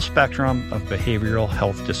the full spectrum of behavioral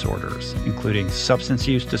health disorders, including substance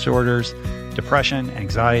use disorders, depression,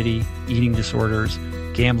 anxiety, eating disorders,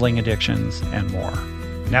 gambling addictions, and more.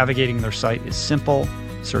 Navigating their site is simple.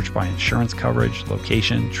 Search by insurance coverage,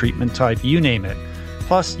 location, treatment type, you name it.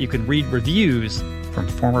 Plus, you can read reviews from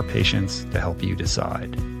former patients to help you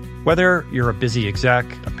decide. Whether you're a busy exec,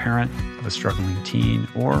 a parent of a struggling teen,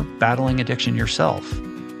 or battling addiction yourself,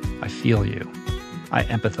 I feel you. I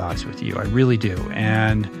empathize with you. I really do.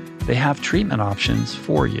 And they have treatment options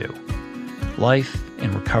for you. Life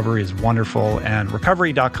in recovery is wonderful, and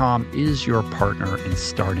Recovery.com is your partner in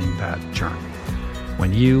starting that journey.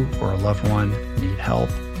 When you or a loved one need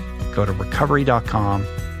help, go to Recovery.com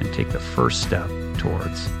and take the first step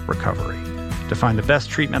towards recovery. To find the best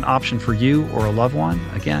treatment option for you or a loved one,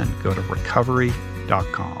 again, go to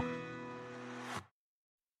Recovery.com.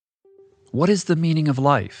 What is the meaning of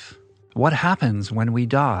life? What happens when we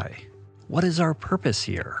die? What is our purpose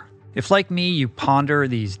here? If, like me, you ponder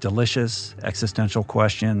these delicious existential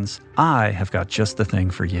questions, I have got just the thing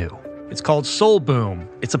for you. It's called Soul Boom.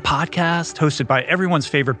 It's a podcast hosted by everyone's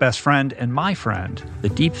favorite best friend and my friend, the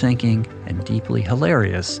deep thinking and deeply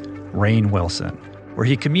hilarious Rainn Wilson, where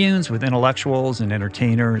he communes with intellectuals and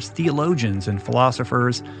entertainers, theologians and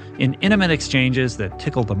philosophers in intimate exchanges that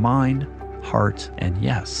tickle the mind, heart, and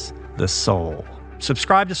yes, the soul.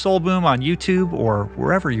 Subscribe to Soul Boom on YouTube or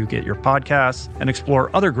wherever you get your podcasts, and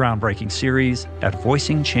explore other groundbreaking series at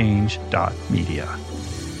voicingchange.media.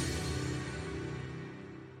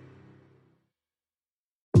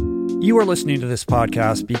 You are listening to this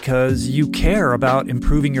podcast because you care about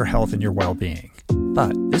improving your health and your well-being.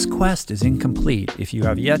 But this this quest is incomplete if you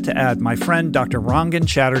have yet to add my friend Dr. Rangan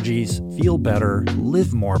Chatterjee's Feel Better,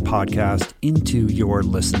 Live More podcast into your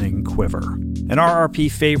listening quiver. An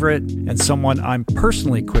RRP favorite and someone I'm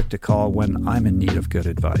personally quick to call when I'm in need of good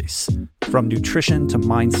advice. From nutrition to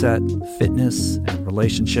mindset, fitness, and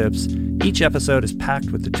relationships, each episode is packed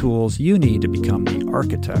with the tools you need to become the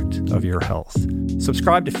architect of your health.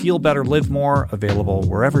 Subscribe to Feel Better, Live More, available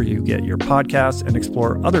wherever you get your podcasts, and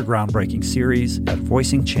explore other groundbreaking series at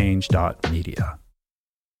voicingchange.media.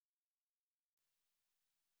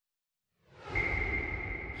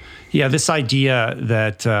 Yeah, this idea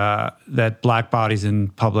that Black bodies in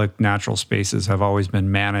public natural spaces have always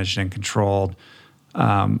been managed and controlled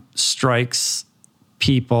strikes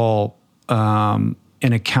people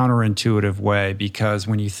in a counterintuitive way, because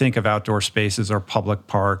when you think of outdoor spaces or public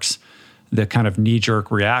parks, the kind of knee-jerk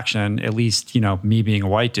reaction, at least, me being a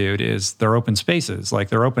white dude, is they're open spaces. Like,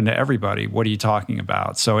 they're open to everybody. What are you talking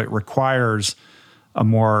about? So it requires a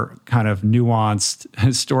more kind of nuanced,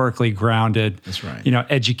 historically grounded, That's right.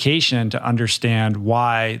 Education to understand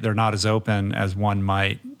why they're not as open as one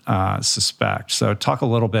might suspect. So talk a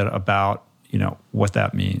little bit about, what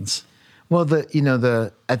that means. Well,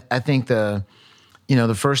 I think the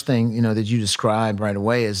first thing, that you described right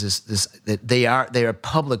away is this that they are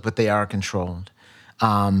public, but they are controlled.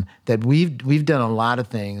 That we've done a lot of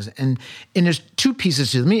things, and there's two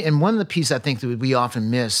pieces to me, and one of the pieces I think that we often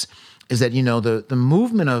miss is that, the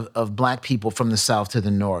movement of Black people from the South to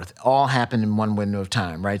the North all happened in one window of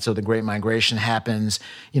time, right? So the Great Migration happens,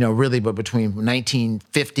 really, but between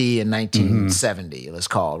 1950 and 1970, let's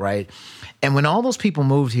call it, right? And when all those people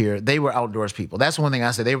moved here, they were outdoors people. That's one thing I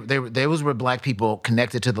said. Those were Black people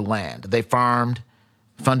connected to the land. They farmed,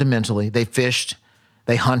 fundamentally. They fished.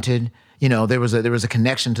 They hunted. There was a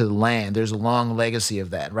connection to the land. There's a long legacy of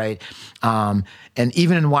that, right? And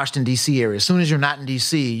even in Washington, D.C. area, as soon as you're not in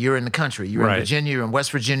D.C., you're in the country. You're in Virginia, you're in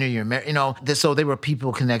West Virginia, so they were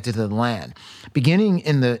people connected to the land. Beginning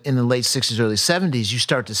in the late 60s, early 70s, you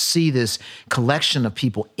start to see this collection of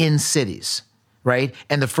people in cities, right?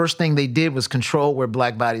 And the first thing they did was control where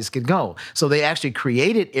Black bodies could go. So they actually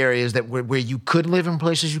created areas where you could live in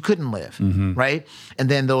places you couldn't live, right? And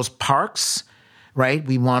then those parks, right,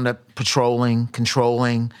 we wound up patrolling,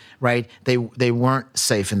 controlling, right? They weren't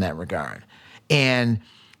safe in that regard. And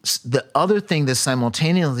the other thing that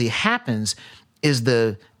simultaneously happens is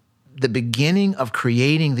the beginning of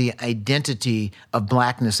creating the identity of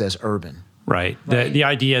Blackness as urban. Right. The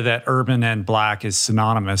idea that urban and Black is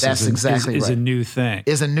synonymous is a new thing.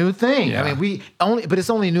 Is a new thing. Yeah. I mean, but it's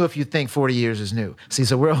only new if you think 40 years is new. See,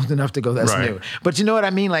 so we're old enough to go, that's new. But you know what I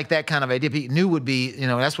mean? Like that kind of idea. New would be,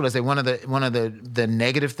 that's what I say. One of the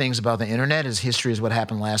negative things about the internet is history is what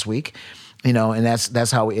happened last week. And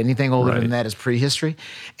that's how anything older than that is prehistory.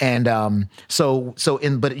 And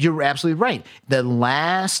but you're absolutely right. The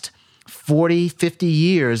last 40, 50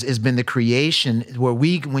 years has been the creation where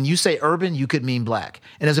when you say urban, you could mean Black.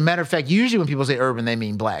 And as a matter of fact, usually when people say urban, they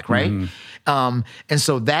mean Black, right? And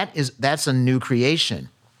so that's a new creation.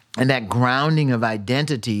 And that grounding of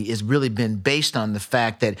identity has really been based on the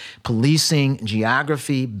fact that policing,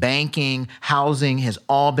 geography, banking, housing has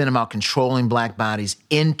all been about controlling Black bodies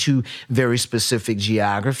into very specific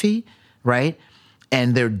geography, right?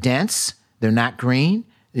 And they're dense, they're not green.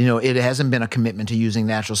 It hasn't been a commitment to using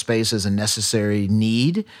natural space as a necessary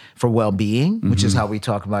need for well-being, which is how we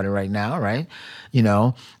talk about it right now, right?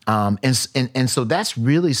 And so that's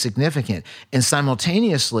really significant. And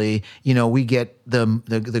simultaneously, we get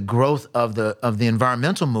the growth of the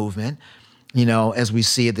environmental movement, as we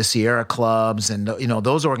see at the Sierra Clubs and,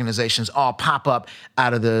 those organizations all pop up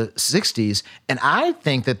out of the 60s. And I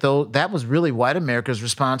think that that was really white America's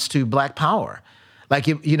response to Black power. Like,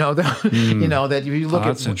 that you look at.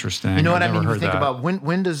 That's interesting. You know what I mean? You think about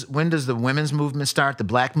when does the women's movement start, the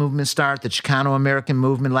Black movement start, the Chicano American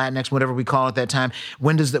movement, Latinx, whatever we call it at that time.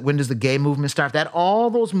 When does the gay movement start? All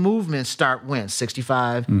those movements start when?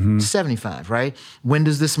 65 to 75, right? When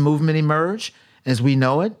does this movement emerge as we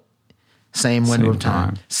know it? Same window of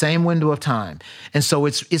time. Same window of time. And so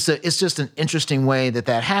it's just an interesting way that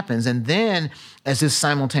happens. And then as this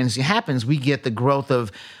simultaneously happens, we get the growth of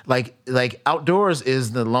like outdoors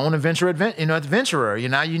is the lone adventurer.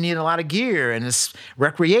 You need a lot of gear and it's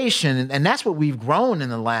recreation. And that's what we've grown in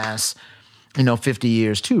the last 50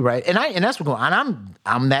 years too, right? And that's what going on.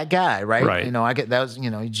 I'm that guy, right? Right. I get that was,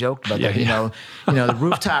 you joked about that, the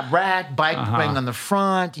rooftop rack, bike thing on the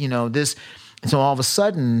front, this. And so all of a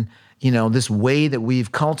sudden, this way that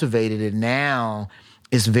we've cultivated it now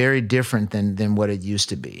is very different than what it used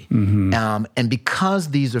to be. And because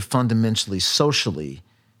these are fundamentally socially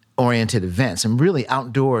oriented events. And really,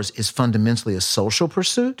 outdoors is fundamentally a social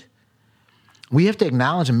pursuit. We have to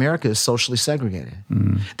acknowledge America is socially segregated,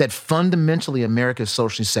 that fundamentally America is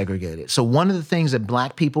socially segregated. So one of the things that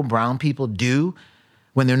Black people, brown people do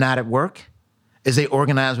when they're not at work is they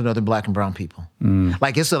organize with other Black and brown people.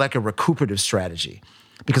 Like it's like a recuperative strategy.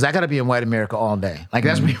 Because I got to be in white America all day. Like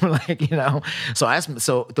that's people like,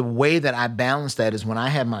 So the way that I balance that is when I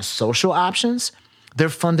have my social options, they're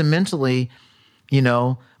fundamentally,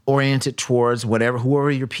 oriented towards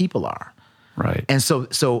whoever your people are. Right. And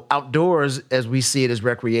so outdoors, as we see it as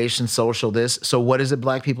recreation, social, so what is it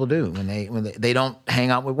Black people do when they don't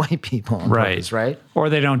hang out with white people on purpose, right? Or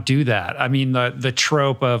they don't do that. I mean, the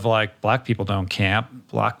trope of like Black people don't camp,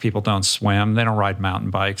 Black people don't swim, they don't ride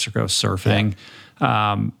mountain bikes or go surfing.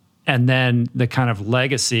 Yeah. And then the kind of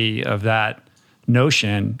legacy of that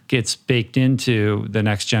notion gets baked into the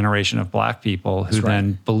next generation of Black people who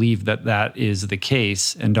then believe that is the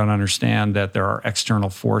case and don't understand that there are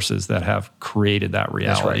external forces that have created that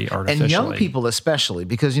reality artificially. And young people especially,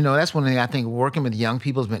 because, that's one thing I think working with young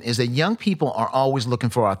people is that young people are always looking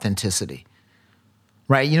for authenticity,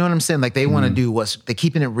 right? You know what I'm saying? Like they want to do they're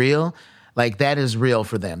keeping it real. Like that is real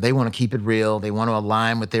for them. They want to keep it real. They want to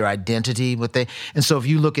align with their identity. And so if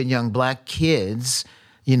you look at young Black kids,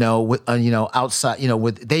 outside,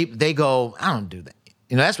 they go, I don't do that.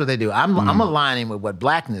 That's what they do. I'm aligning with what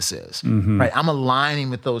Blackness is, right? I'm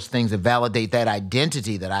aligning with those things that validate that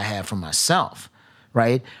identity that I have for myself,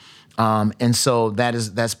 right? And so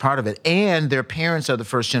that's part of it. And their parents are the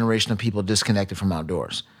first generation of people disconnected from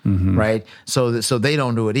outdoors, right? So they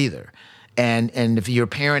don't do it either. And if your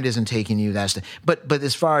parent isn't taking you, but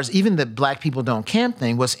as far as even the Black people don't camp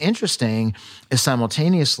thing, what's interesting is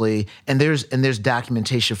simultaneously, and there's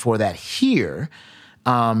documentation for that here,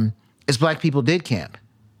 is Black people did camp.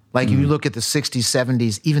 Like if you look at the 60s,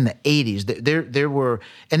 70s, even the 80s, there were,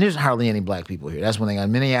 and there's hardly any Black people here. That's one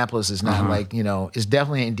thing. Minneapolis is not like, it's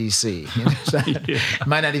definitely in D.C. It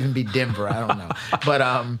might not even be Denver. I don't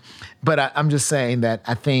know. But I'm just saying that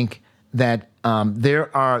I think that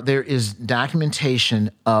there is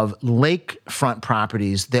documentation of lakefront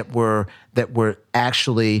properties that were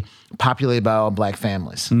actually populated by all Black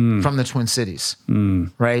families from the Twin Cities,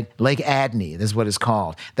 right? Lake Adney is what it's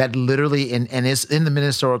called. That literally, and it's in the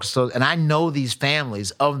Minnesota. And I know these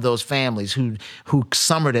families of those families who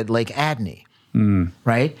summered at Lake Adney.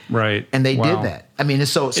 Right? Right. And they did that. I mean,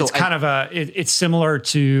 it's it's similar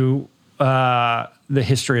to the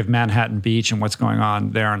history of Manhattan Beach and what's going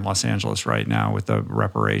on there in Los Angeles right now with the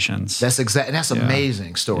reparations. That's an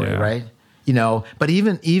amazing story, right? But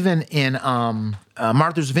even in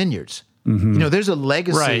Martha's Vineyards, there's a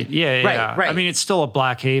legacy. Right. Yeah. Right. I mean, it's still a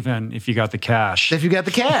Black haven if you got the cash. If you got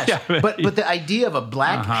the cash. But the idea of a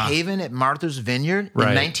Black haven at Martha's Vineyard in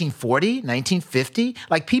 1940, 1950,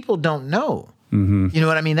 like people don't know. You know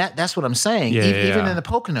what I mean? That's what I'm saying. Even in the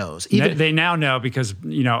Poconos. They now know because,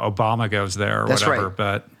 Obama goes there or whatever. Right.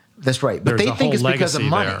 But that's right. But they think it's because of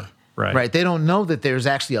money. There. Right. They don't know that there's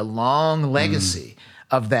actually a long legacy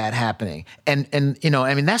of that happening. And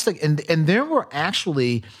I mean, that's and there were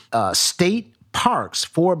actually state parks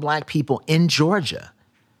for Black people in Georgia.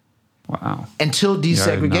 Wow. Until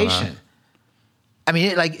desegregation. I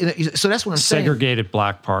mean, so that's what I'm saying. Segregated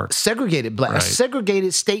Black park. Segregated Black. A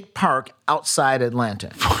segregated state park outside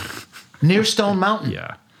Atlanta. Near Stone Mountain.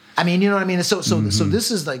 Yeah. I mean, you know what I mean? So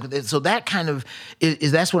this is that kind of,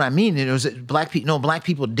 that's what I mean. It was Black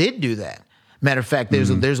people did do that. Matter of fact,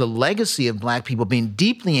 there's a legacy of Black people being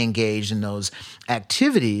deeply engaged in those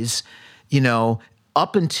activities,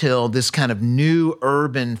 up until this kind of new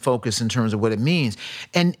urban focus in terms of what it means.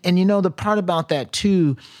 And the part about that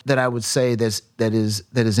too that I would say that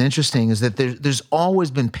is interesting is that there's always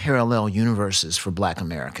been parallel universes for Black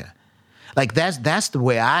America. Like that's the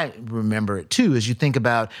way I remember it too, as you think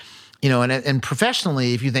about, and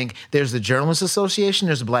professionally, if you think there's the Journalists Association,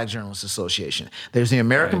 there's the Black Journalists Association. There's the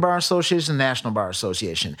American Bar Association, the National Bar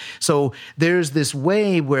Association. So there's this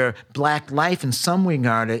way where Black life in some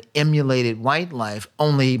regard emulated white life,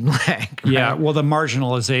 only Black. Right? Yeah, well, the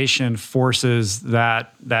marginalization forces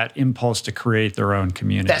that impulse to create their own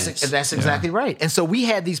communities. That's exactly right. And so we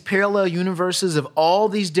had these parallel universes of all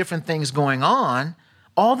these different things going on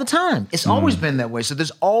all the time. It's always been that way. So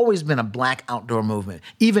there's always been a Black outdoor movement.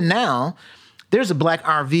 Even now, there's a Black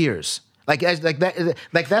RVers. Like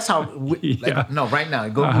that's how. Right now,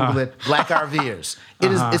 go Google it. Black RVers.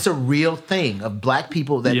 It's a real thing of Black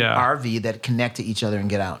people that RV that connect to each other and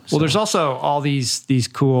get out. Well, there's also all these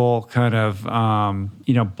cool kind of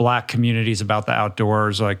Black communities about the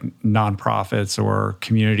outdoors, like nonprofits or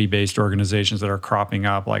community-based organizations that are cropping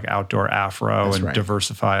up, like Outdoor Afro and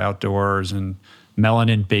Diversify Outdoors and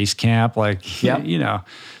melanin base camp, like, Yep.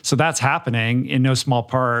 So that's happening in no small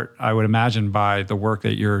part, I would imagine, by the work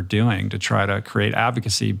that you're doing to try to create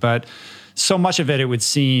advocacy. But so much of it would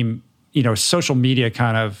seem, social media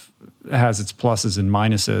kind of has its pluses and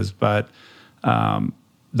minuses. But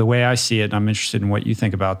the way I see it, and I'm interested in what you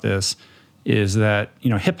think about this, is that,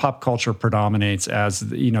 hip hop culture predominates as,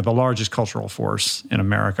 the largest cultural force in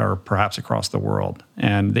America or perhaps across the world.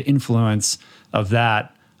 And the influence of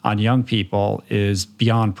that on young people is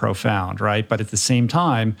beyond profound, right? But at the same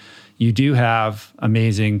time, you do have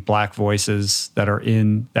amazing Black voices that are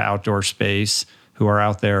in the outdoor space who are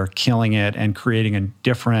out there killing it and creating a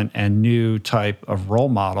different and new type of role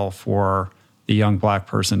model for the young Black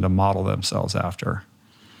person to model themselves after.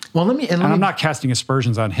 Well, I'm not casting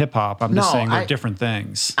aspersions on hip hop. I'm just saying they're different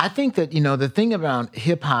things. I think that, the thing about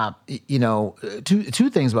hip hop, two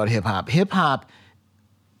things about hip hop. Hip hop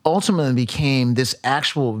ultimately became this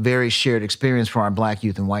actual very shared experience for our Black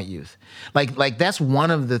youth and white youth. Like that's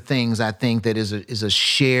one of the things I think that is a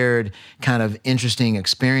shared kind of interesting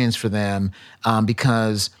experience for them,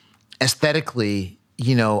 because aesthetically,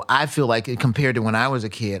 I feel like compared to when I was a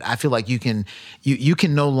kid, I feel like you can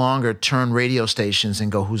no longer turn radio stations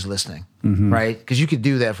and go, who's listening, right? Because you could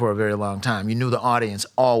do that for a very long time. You knew the audience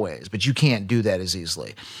always, but you can't do that as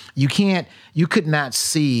easily. You could not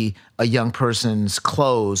see a young person's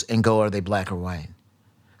clothes and go, are they Black or white?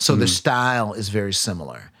 So the style is very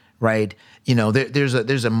similar, right?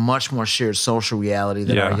 There's a much more shared social reality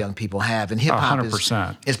that our young people have, and hip hop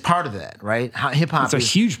is part of that, right? Hip hop is a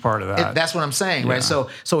huge part of that. That's what I'm saying, right?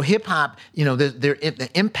 So hip hop, the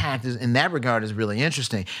impact in that regard is really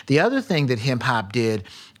interesting. The other thing that hip hop did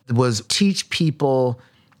was teach people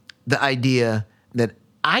the idea that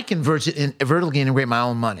I can vertically integrate my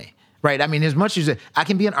own money, right? I mean, as much as I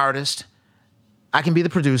can be an artist, I can be the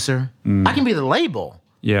producer, I can be the label.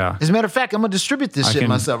 Yeah. As a matter of fact, I'm gonna distribute this shit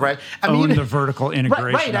myself, right? Own the vertical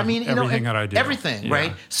integration. Right. I mean, everything that I do. Everything,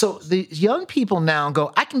 right? So the young people now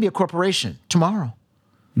go, I can be a corporation tomorrow.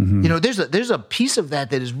 There's a piece of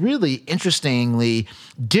that is really interestingly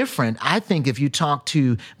different. I think if you talk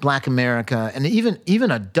to Black America and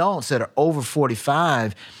even adults that are over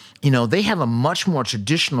 45, they have a much more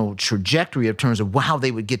traditional trajectory in terms of how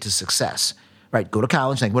they would get to success. Right, go to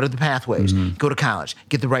college. Like, what are the pathways? Go to college,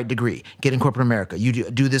 get the right degree, get in corporate America. You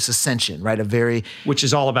do this ascension, right? Which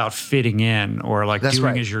is all about fitting in, or like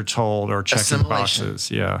doing as you're told, or checking boxes.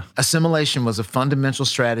 Yeah, assimilation was a fundamental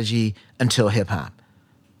strategy until hip hop,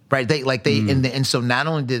 right? And so not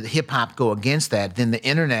only did hip hop go against that, then the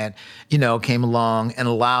internet, came along and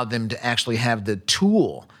allowed them to actually have the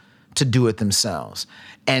tool to do it themselves,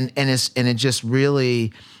 and it just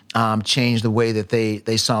really. Changed the way that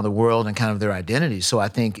they saw the world and kind of their identity. So I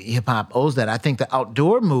think hip hop owes that. I think the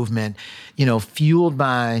outdoor movement, fueled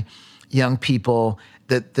by young people,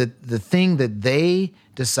 the thing that they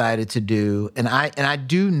decided to do, and I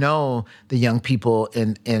do know the young people,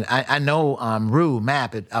 and I know Rue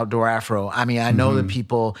Mapp at Outdoor Afro. I mean, I know the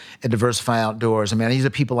people at Diversify Outdoors. I mean, these are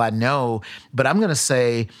people I know, but I'm going to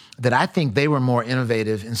say that I think they were more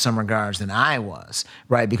innovative in some regards than I was,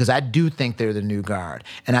 right? Because I do think they're the new guard,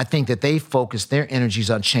 and I think that they focused their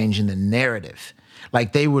energies on changing the narrative.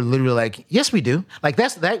 Like they were literally like, yes, we do. Like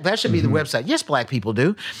that should be the website. Yes, Black people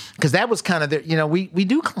do, because that was kind of their. We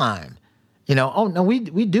do climb. Oh, no, we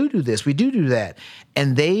do this, we do that.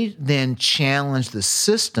 And they then challenged the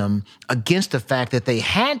system against the fact that they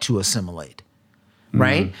had to assimilate,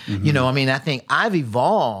 right? I think I've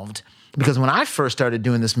evolved because when I first started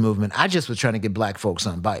doing this movement, I just was trying to get Black folks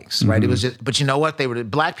on bikes, right? It was just, but you know what? They were the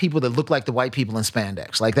Black people that looked like the white people in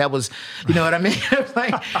spandex. Like that was, you know what I mean?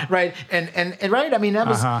 Right? And right? I mean, that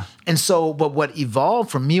was, and so, but what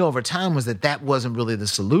evolved for me over time was that wasn't really the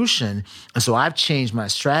solution. And so I've changed my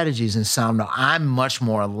strategies and so now I'm much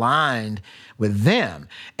more aligned with them.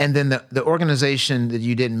 And then the organization that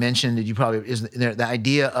you didn't mention, that you probably, is the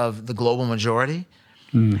idea of the global majority.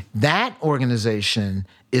 That organization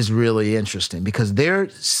is really interesting because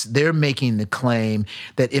they're making the claim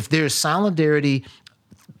that if there's solidarity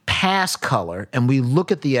past color and we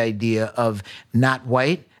look at the idea of not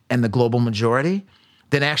white and the global majority,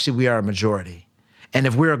 then actually we are a majority. And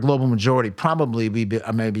if we're a global majority, probably we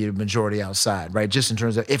may be a majority outside, right? Just in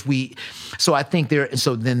terms of so I think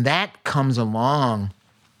so then that comes along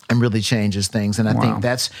and really changes things. And I think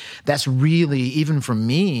that's really, even for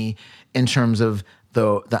me, in terms of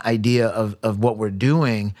the idea of what we're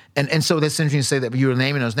doing. And so that's interesting to say that you were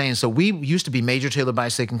naming those names. So we used to be Major Taylor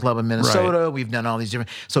Bicycling Club in Minnesota. Right. We've done all these different.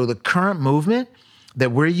 So the current movement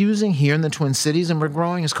that we're using here in the Twin Cities and we're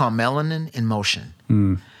growing is called Melanin in Motion.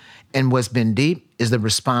 And what's been deep is the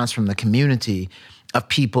response from the community of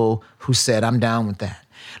people who said, I'm down with that.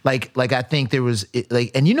 Like I think there was,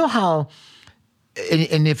 and you know how,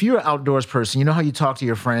 and if you're an outdoors person, you know how you talk to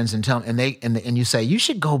your friends and tell them, and you say, you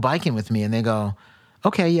should go biking with me. And they go,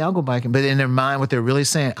 okay, yeah, I'll go biking. But in their mind, what they're really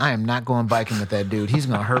saying, I am not going biking with that dude. He's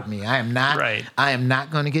going to hurt me. I am not. Right. I am not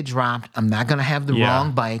going to get dropped. I'm not going to have the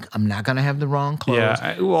wrong bike. I'm not going to have the wrong clothes.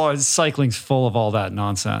 Yeah. Cycling's full of all that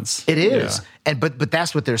nonsense. It is. Yeah. But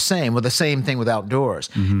that's what they're saying. Well, the same thing with outdoors.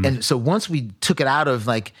 Mm-hmm. And so once we took it out of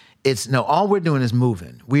all we're doing is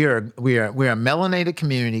moving. We're a melanated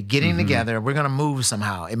community getting together. We're going to move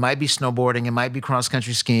somehow. It might be snowboarding. It might be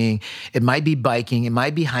cross-country skiing. It might be biking. It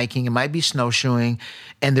might be hiking. It might be snowshoeing.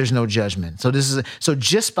 And there's no judgment. So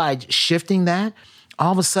just by shifting that,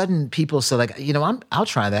 all of a sudden people say I'll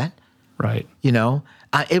try that. Right.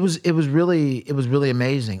 It was really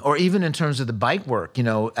amazing. Or even in terms of the bike work,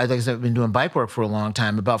 like I said, I've been doing bike work for a long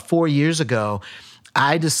time. About 4 years ago,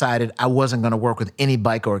 I decided I wasn't going to work with any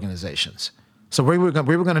bike organizations. So we were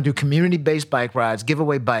going to do community-based bike rides, give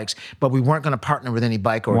away bikes, but we weren't going to partner with any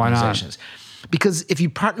bike organizations. Why not? Because if you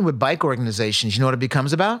partner with bike organizations, you know what it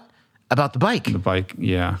becomes about? About the bike. The bike,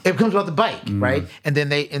 yeah. It becomes about the bike, right? And then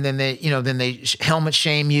they helmet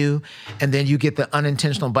shame you, and then you get the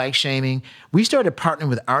unintentional bike shaming. We started partnering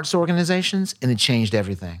with arts organizations, and it changed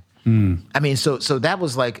everything. I mean, so that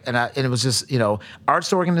was and it was just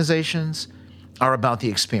arts organizations are about the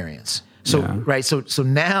experience. Right. So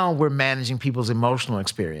now we're managing people's emotional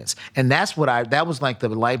experience. And that was like the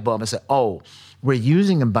light bulb. I said, we're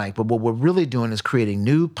using a bike, but what we're really doing is creating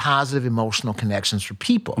new positive emotional connections for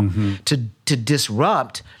people to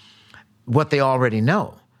disrupt what they already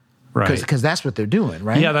know. Right. Because that's what they're doing,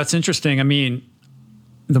 right? Yeah, that's interesting. I mean,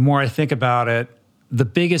 the more I think about it, the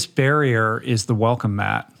biggest barrier is the welcome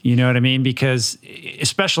mat. You know what I mean? Because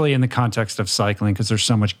especially in the context of cycling, because there's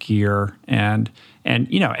so much gear and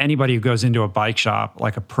anybody who goes into a bike shop,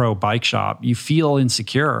 like a pro bike shop, you feel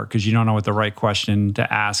insecure because you don't know what the right question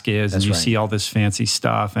to ask is. That's and you see all this fancy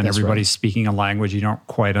stuff and everybody's speaking a language you don't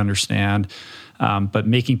quite understand. But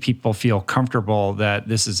making people feel comfortable that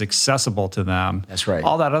this is accessible to them. That's right.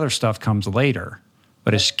 All that other stuff comes later.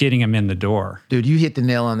 But it's getting them in the door. Dude, you hit the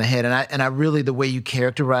nail on the head. And I really, the way you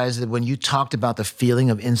characterized it, when you talked about the feeling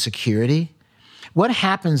of insecurity, what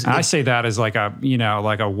happens? I say that as like a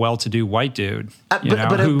well-to-do white dude,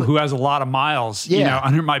 who has a lot of miles,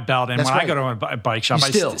 under my belt. And that's when I go to a bike shop, I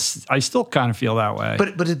still kind of feel that way.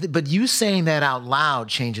 But you saying that out loud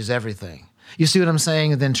changes everything. You see what I'm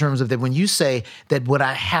saying? In terms of that, when you say that what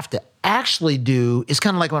I have to actually do is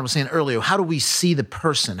kind of like what I was saying earlier. How do we see the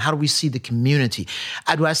person? How do we see the community?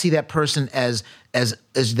 Do I see that person as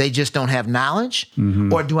they just don't have knowledge?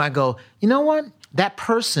 Or do I go, you know what? That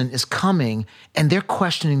person is coming and they're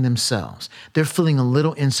questioning themselves. They're feeling a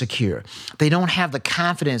little insecure. They don't have the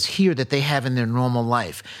confidence here that they have in their normal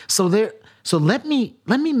life. So let me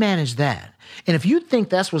manage that. And if you think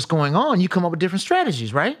that's what's going on, you come up with different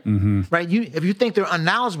strategies, right? Right? If you think they're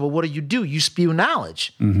unknowledgeable, what do? You spew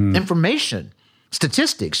knowledge, information,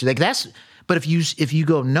 statistics. But if you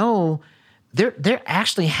go, no, they're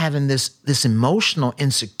actually having this emotional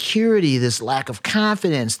insecurity, this lack of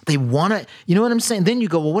confidence. They want to, you know what I'm saying? Then you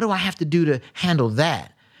go, well, what do I have to do to handle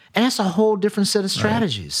that? And that's a whole different set of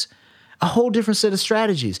strategies. Right. A whole different set of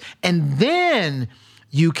strategies. And then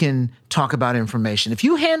you can talk about information. If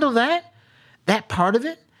you handle that part of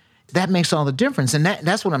it, that makes all the difference. And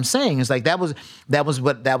that's what I'm saying. Is like that was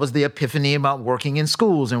the epiphany about working in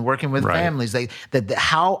schools and working with families. That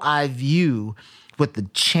how I view what the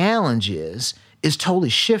challenge is totally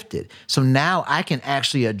shifted. So now I can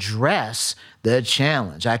actually address the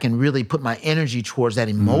challenge. I can really put my energy towards that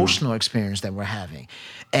emotional experience that we're having.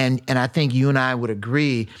 And I think you and I would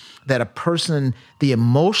agree that a person, the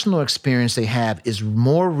emotional experience they have is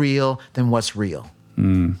more real than what's real.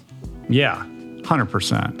 Yeah,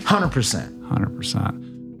 100%. 100%. 100%.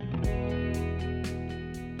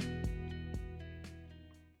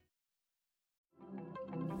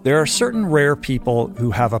 There are certain rare people who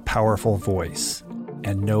have a powerful voice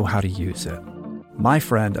and know how to use it. My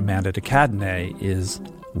friend Amanda de Cadenet is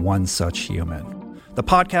one such human. The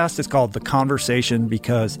podcast is called The Conversation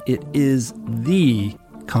because it is the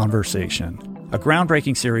conversation, a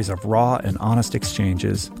groundbreaking series of raw and honest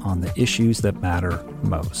exchanges on the issues that matter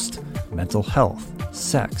most: mental health,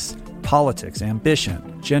 sex, politics,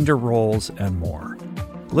 ambition, gender roles, and more.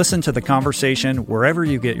 Listen to The Conversation wherever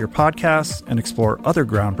you get your podcasts and explore other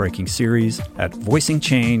groundbreaking series at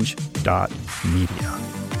voicingchange.media.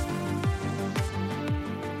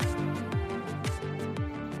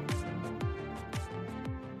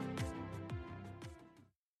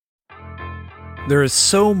 There is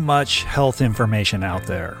so much health information out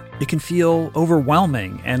there, It can feel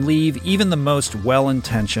overwhelming and leave even the most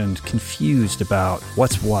well-intentioned confused about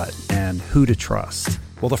what's what and who to trust.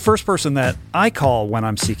 Well, the first person that I call when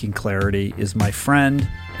I'm seeking clarity is my friend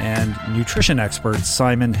and nutrition expert,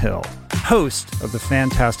 Simon Hill, host of the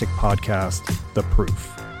fantastic podcast, The Proof.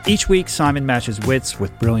 Each week, Simon matches wits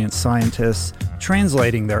with brilliant scientists,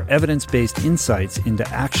 translating their evidence-based insights into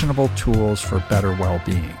actionable tools for better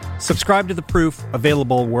well-being. Subscribe to The Proof,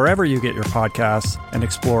 available wherever you get your podcasts, and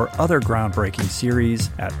explore other groundbreaking series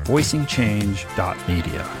at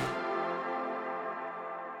voicingchange.media.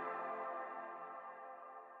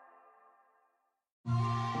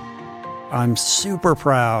 I'm super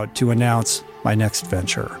proud to announce my next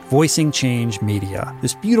venture, Voicing Change Media.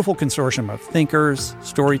 This beautiful consortium of thinkers,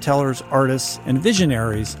 storytellers, artists, and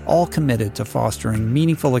visionaries, all committed to fostering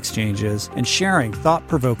meaningful exchanges and sharing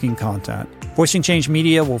thought-provoking content. Voicing Change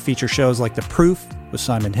Media will feature shows like The Proof with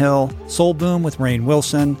Simon Hill, Soul Boom with Rainn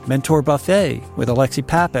Wilson, Mentor Buffet with Alexi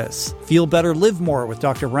Pappas, Feel Better, Live More with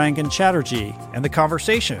Dr. Rangan Chatterjee, and The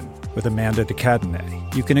Conversation with Amanda de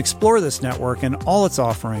Cadenet. You can explore this network and all its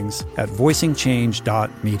offerings at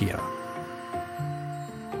voicingchange.media.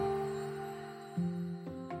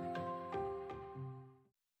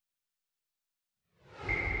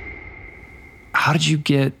 How did you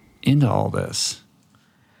get into all this?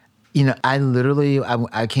 You know,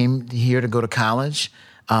 I came here to go to college.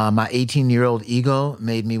 My 18-year-old ego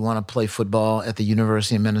made me want to play football at the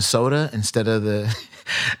University of Minnesota instead of the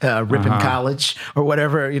Ripon College or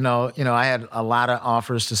whatever. You know, I had a lot of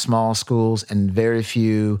offers to small schools and very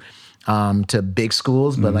few to big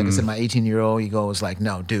schools. But like I said, my 18-year-old ego was like,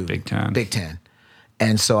 no, dude, Big Ten.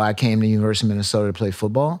 And so I came to the University of Minnesota to play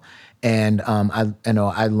football. And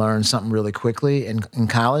I learned something really quickly in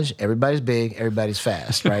college. Everybody's big, everybody's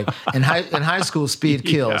fast, right? In high school, speed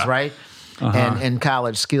kills, right? And in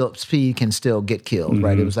college, speed can still get killed,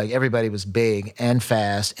 right? It was like everybody was big and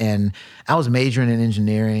fast, and I was majoring in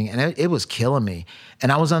engineering, and it was killing me.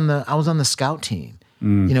 And I was on the scout team.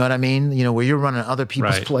 You know what I mean? You know, where you're running other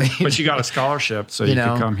people's plays. But you got a scholarship, so you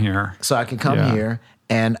could come here. So I could come here.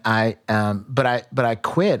 And but I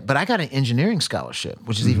quit. But I got an engineering scholarship,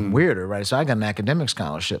 which is even weirder, right? So I got an academic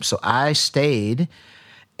scholarship. So I stayed,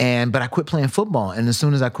 but I quit playing football. And as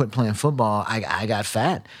soon as I quit playing football, I got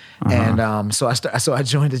fat. And so I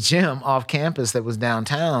joined a gym off campus that was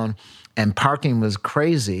downtown, and parking was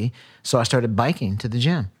crazy. So I started biking to the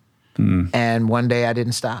gym. And one day I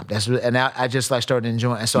didn't stop. I just started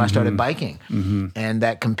enjoying. And so I started biking, and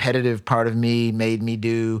that competitive part of me made me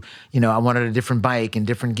do. I wanted a different bike and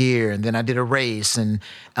different gear. And then I did a race, and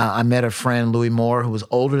I met a friend, Louis Moore, who was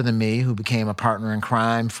older than me, who became a partner in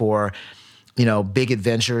crime for, big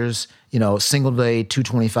adventures. Single day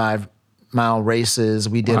 225-mile races.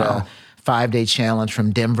 We did a 5-day challenge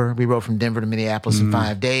from Denver. We rode from Denver to Minneapolis in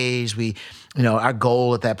 5 days. Our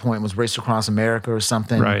goal at that point was race across America or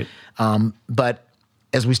something. Right. But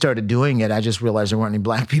as we started doing it, I just realized there weren't any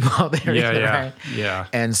black people out there. Yeah.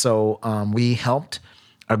 And so we helped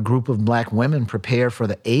a group of black women prepare for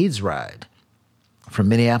the AIDS ride from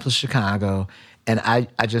Minneapolis, Chicago. And I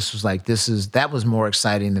just was like, that was more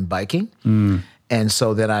exciting than biking. And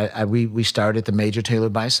so then we started the Major Taylor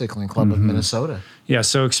Bicycling Club of Minnesota. Yeah,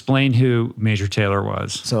 so explain who Major Taylor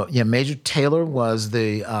was. So, Major Taylor was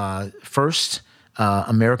the first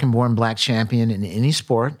American-born black champion in any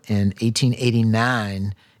sport in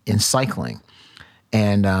 1889 in cycling.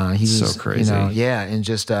 And he was... So crazy. And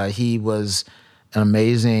just he was an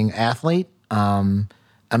amazing athlete.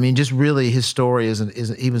 Just really his story is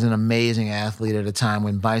he was an amazing athlete at a time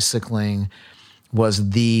when bicycling was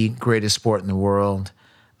the greatest sport in the world,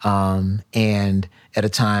 and at a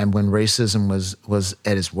time when racism was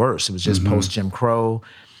at its worst. It was just post-Jim Crow,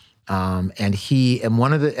 and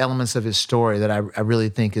one of the elements of his story that I really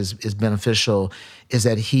think is beneficial is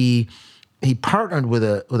that he partnered with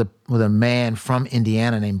a man from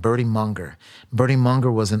Indiana named Bertie Munger. Bertie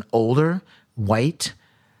Munger was an older white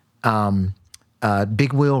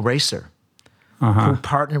big wheel racer. Who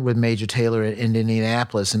partnered with Major Taylor in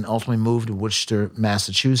Indianapolis and ultimately moved to Worcester,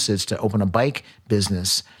 Massachusetts to open a bike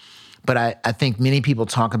business. But I think many people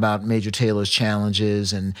talk about Major Taylor's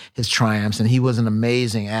challenges and his triumphs, and he was an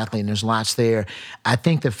amazing athlete, and there's lots there. I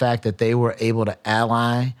think the fact that they were able to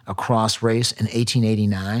ally across race in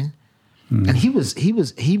 1889, and he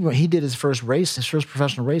did his first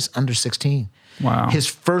professional race under 16. Wow. His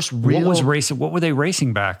first real... What were they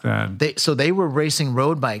racing back then? They were racing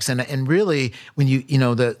road bikes. And really, when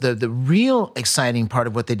the real exciting part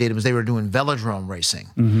of what they did was they were doing velodrome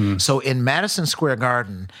racing. So in Madison Square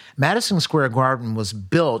Garden was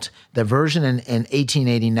built, the version in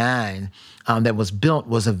 1889 that was built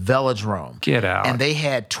was a velodrome. Get out. And they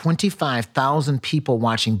had 25,000 people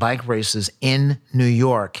watching bike races in New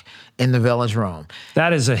York in the velodrome.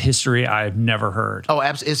 That is a history I've never heard. Oh,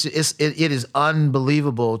 absolutely! It is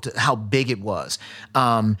unbelievable how big it was.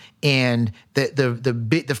 And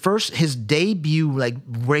the first, his debut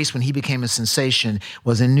race when he became a sensation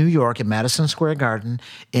was in New York at Madison Square Garden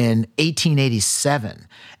in 1887,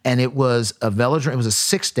 and it was a velodrome. It was a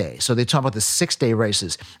 6-day. So they talk about the 6-day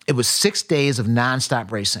races. It was 6 days of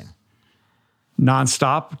nonstop racing.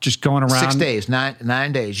 Nonstop, just going around. 6 days,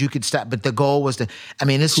 9 days. You could stop, but the goal was to. I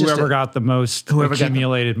mean, it's whoever got the most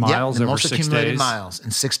accumulated miles over 6 days. Most accumulated miles in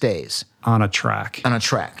 6 days on a track.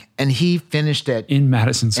 And he finished at in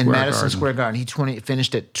Madison Square Garden. He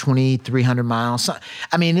finished at 2,300 miles.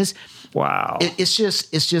 I mean, it's. Wow.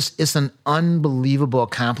 It's an unbelievable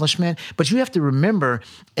accomplishment. But you have to remember,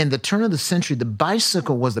 in the turn of the century, the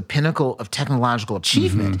bicycle was the pinnacle of technological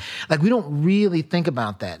achievement. Mm-hmm. Like, we don't really think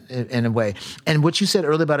about that in a way. And what you said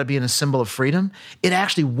earlier about it being a symbol of freedom, it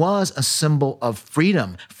actually was a symbol of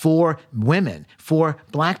freedom for women, for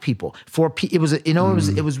Black people, it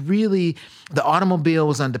was really, the automobile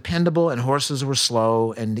was undependable and horses were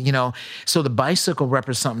slow, and so the bicycle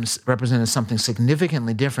represented something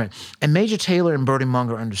significantly different. And Major Taylor and Bertie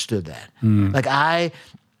Munger understood that. Like, I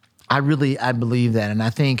believe that, and I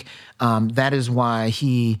think that is why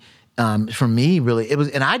he, for me, really, it was.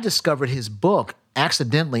 And I discovered his book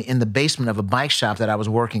accidentally in the basement of a bike shop that I was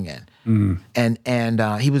working in,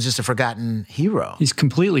 and he was just a forgotten hero. He's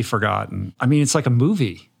completely forgotten. I mean, it's like a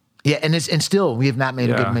movie. Yeah, and still we have not made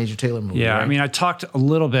a good Major Taylor movie. Yeah, right? I mean, I talked a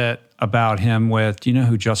little bit about him with, do you know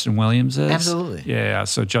who Justin Williams is? Absolutely. Yeah.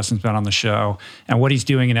 So Justin's been on the show, and what he's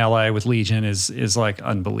doing in LA with Legion is like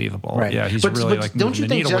unbelievable. Right. Yeah, he's really like don't you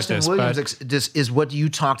think Justin Williams but, is what you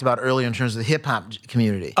talked about earlier in terms of the hip hop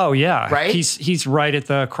community? Oh yeah, right. He's right at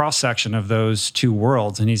the cross section of those two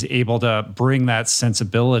worlds, and he's able to bring that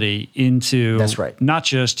sensibility into not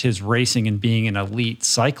just his racing and being an elite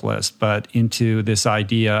cyclist, but into this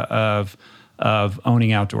idea of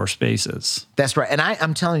owning outdoor spaces. That's right. And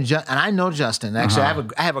I'm telling you, and I know Justin. Actually,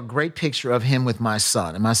 I have a great picture of him with my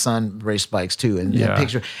son, and my son raced bikes too. And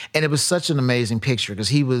picture, and it was such an amazing picture because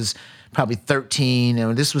he was probably 13,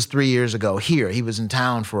 and this was 3 years ago. Here, he was in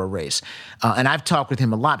town for a race, and I've talked with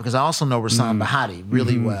him a lot because I also know Rasan Bahati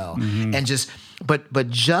really well, and just but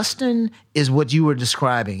Justin is what you were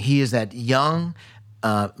describing. He is that young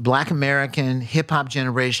Black American hip hop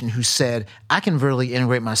generation who said, "I can really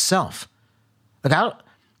integrate myself." Like,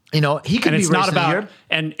 he could be racing not about Europe.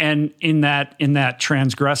 And in that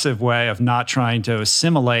transgressive way of not trying to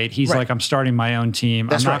assimilate, he's like, I'm starting my own team.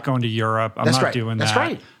 I'm not going to Europe. I'm not doing that. That's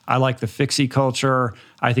right. I like the fixie culture.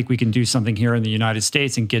 I think we can do something here in the United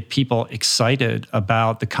States and get people excited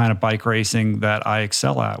about the kind of bike racing that I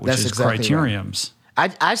excel at, which is criteriums.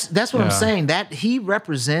 Right. That's what I'm saying. That he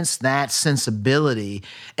represents that sensibility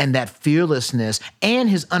and that fearlessness and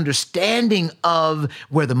his understanding of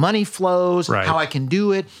where the money flows, how I can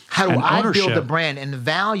do it, how do I build a brand, and the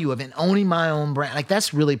value of owning my own brand. Like,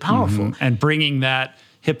 that's really powerful. And bringing that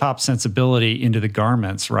hip-hop sensibility into the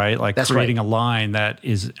garments, right? Like creating a line that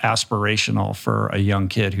is aspirational for a young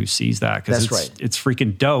kid who sees that, because it's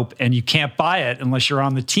freaking dope, and you can't buy it unless you're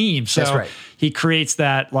on the team. So he creates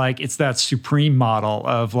that, like, it's that supreme model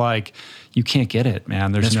of, like, you can't get it,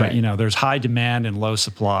 man. There's there's high demand and low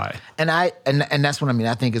supply. And that's what I mean.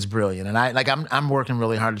 I think it's brilliant. And I'm working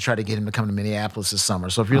really hard to try to get him to come to Minneapolis this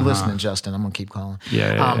summer. So if you're listening, Justin, I'm gonna keep calling.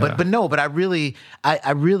 But I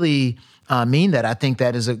really mean that. I think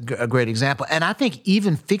that is a great example. And I think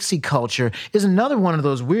even fixie culture is another one of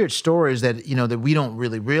those weird stories that, that we don't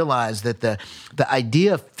really realize, that the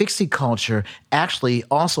idea of fixie culture actually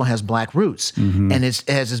also has Black roots. And it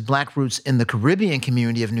has its Black roots in the Caribbean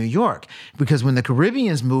community of New York. Because when the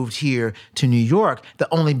Caribbeans moved here to New York, the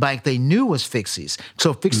only bike they knew was fixies.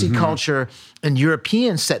 So fixie culture and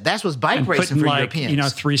Europeans that's what's bike racing for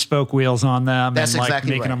Europeans. 3-spoke wheels on them. That's and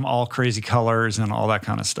exactly making them all crazy colors and all that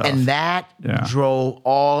kind of stuff. And that drove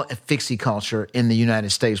all fixie culture in the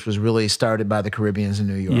United States, was really started by the Caribbeans in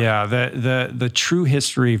New York. Yeah, the true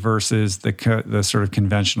history versus the sort of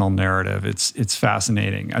conventional narrative. It's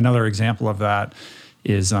fascinating. Another example of that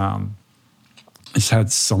is it's had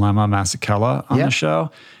Salema Masekela on the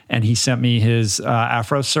show, and he sent me his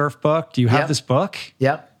Afro Surf book. Do you have this book?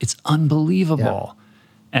 Yep. It's unbelievable.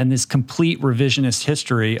 And this complete revisionist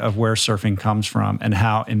history of where surfing comes from and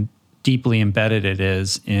how deeply embedded it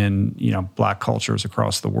is in, Black cultures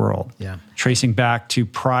across the world. Yeah. Tracing back to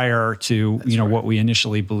prior to, what we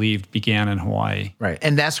initially believed began in Hawaii. Right.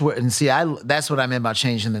 And that's what I meant about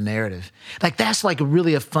changing the narrative. Like, that's like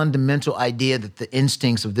really a fundamental idea, that the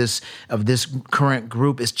instincts of this current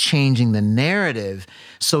group is changing the narrative.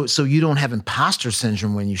 So you don't have imposter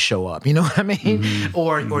syndrome when you show up. You know what I mean? Mm-hmm.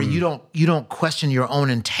 Or you don't question your own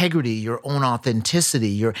integrity, your own authenticity.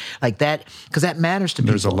 You're like that, because that matters to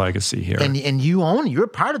people. There's a legacy here. And you own it. You're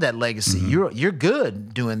part of that legacy. Mm-hmm. You're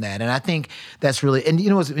good doing that. And I think that's really, and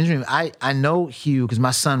what's interesting, I know Hugh because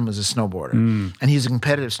my son was a snowboarder, and he's a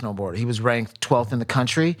competitive snowboarder. He was ranked 12th in the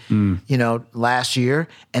country, last year.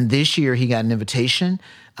 And this year he got an invitation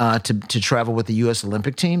to travel with the U.S.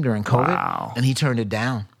 Olympic team during COVID. Wow. And he turned it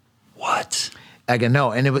down. What?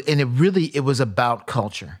 No. And it was about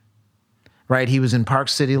culture. Right, he was in Park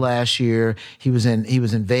City last year. He was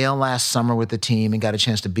in Vail last summer with the team and got a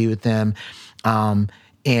chance to be with them.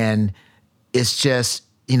 And it's just,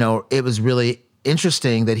 it was really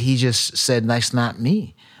interesting that he just said, "That's not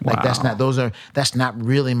me. Like, wow. that's not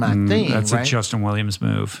really my thing." That's right? a Justin Williams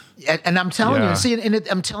move. And I'm telling you,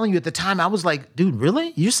 I'm telling you at the time, I was like, dude,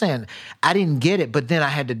 really? You're saying I didn't get it, but then I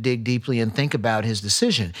had to dig deeply and think about his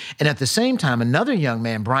decision. And at the same time, another young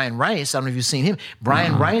man, Brian Rice, I don't know if you've seen him,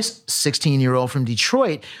 Brian Rice, 16-year-old from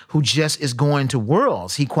Detroit, who just is going to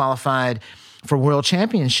Worlds. He qualified for World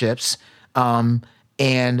Championships, and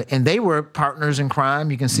they were partners in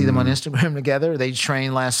crime. You can see them on Instagram together. They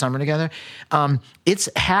trained last summer together. It's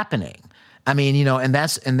happening. I mean, and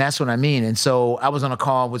that's what I mean. And so I was on a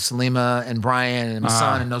call with Salima and Brian and my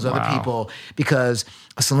son and those other people, because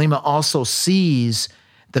Salima also sees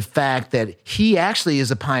the fact that he actually is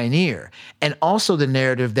a pioneer, and also the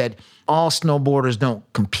narrative that all snowboarders don't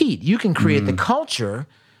compete. You can create the culture,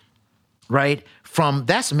 right?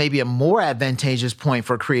 That's maybe a more advantageous point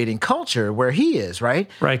for creating culture where he is, right?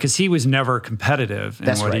 Right, because he was never competitive.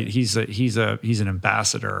 That's right. He's an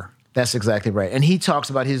ambassador. That's exactly right. And he talks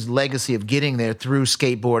about his legacy of getting there through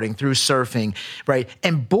skateboarding, through surfing, right?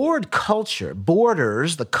 And the culture of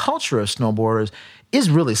snowboarders is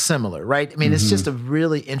really similar, right? I mean, it's just a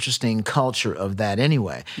really interesting culture of that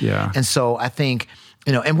anyway. Yeah. And so I think,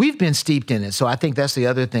 and we've been steeped in it. So I think that's the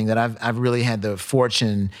other thing that I've really had the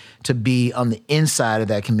fortune to be on the inside of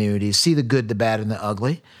that community, see the good, the bad, and the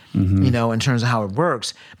ugly, in terms of how it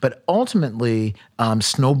works. But ultimately,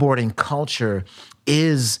 snowboarding culture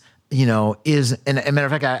is, and as a matter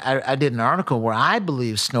of fact, I did an article where I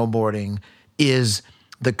believe snowboarding is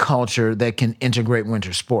the culture that can integrate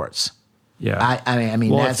winter sports. Yeah. I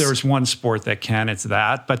mean, well, if there's one sport that can, it's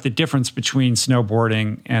that. But the difference between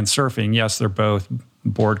snowboarding and surfing, yes, they're both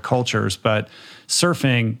board cultures, but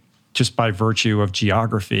surfing, just by virtue of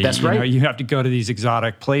geography, that's right. You have to go to these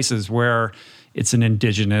exotic places where it's an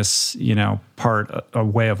indigenous, a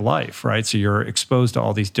way of life, right? So you're exposed to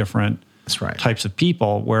all these different types of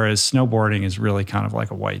people, whereas snowboarding is really kind of like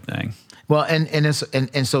a white thing. Well, and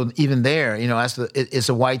so even there, it's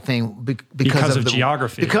a white thing because of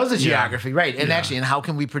geography. Because of geography, right? And actually, and how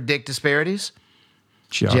can we predict disparities?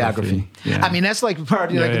 Geography. Yeah. I mean, that's like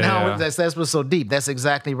part of that's what's so deep. That's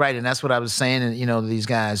exactly right, and that's what I was saying. And to these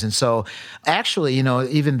guys, and so actually,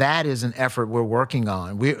 even that is an effort we're working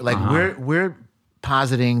on. We're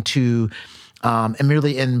positing to.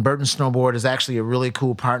 And Burton Snowboard is actually a really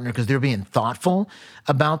cool partner because they're being thoughtful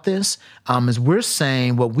about this. As we're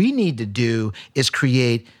saying, what we need to do is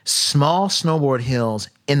create small snowboard hills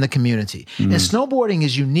in the community. And snowboarding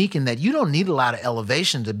is unique in that you don't need a lot of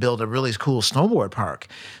elevation to build a really cool snowboard park.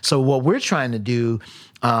 So what we're trying to do,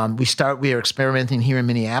 we are experimenting here in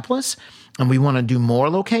Minneapolis. And we want to do more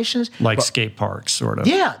locations. Skate parks, sort of.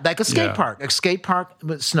 Yeah, like a skate park. A skate park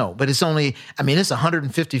with snow. But it's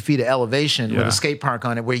 150 feet of elevation with a skate park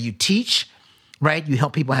on it where you teach, right? You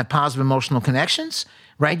help people have positive emotional connections,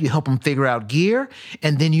 right? You help them figure out gear,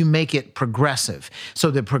 and then you make it progressive. So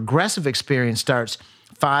the progressive experience starts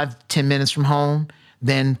 5-10 minutes from home,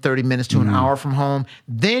 then 30 minutes to an hour from home.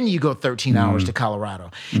 Then you go 13 hours to Colorado.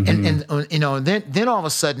 And then all of a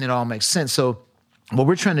sudden it all makes sense. So what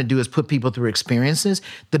we're trying to do is put people through experiences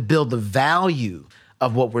to build the value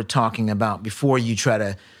of what we're talking about before you try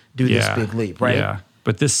to do this big leap, right? Yeah,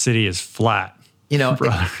 but this city is flat. We got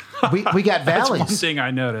valleys. That's one thing I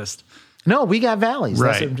noticed. No, we got valleys.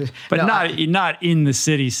 Right. But not in the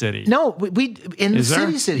city. No, we in is the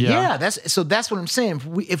there? city. Yeah, that's what I'm saying.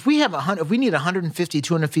 If we need 150,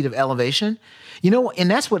 200 feet of elevation, and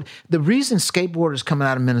that's what the reason skateboarders coming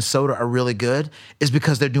out of Minnesota are really good is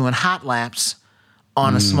because they're doing hot laps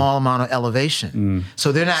on a small amount of elevation.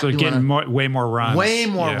 So they're not getting way more runs. Way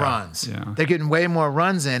more runs. Yeah. They're getting way more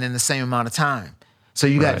runs in the same amount of time.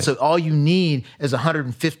 So so all you need is a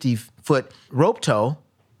 150-foot rope tow,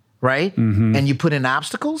 right? And you put in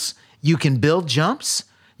obstacles, you can build jumps,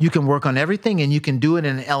 you can work on everything, and you can do it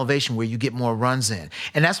in an elevation where you get more runs in.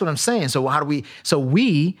 And that's what I'm saying. So we,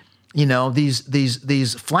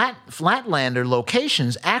 these flatlander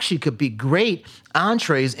locations actually could be great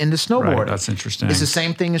entrees into snowboarding. Right, that's interesting. It's the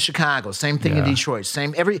same thing in Chicago, same thing in Detroit,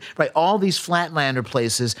 all these flatlander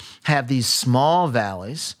places have these small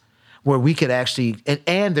valleys where we could actually,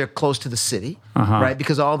 and they're close to the city, right?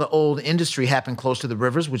 Because all the old industry happened close to the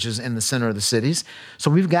rivers, which is in the center of the cities. So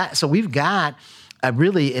we've got a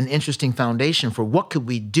really an interesting foundation for what could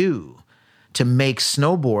we do to make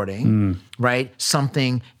snowboarding, right,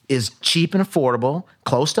 something is cheap and affordable,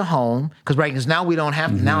 close to home. Because now we don't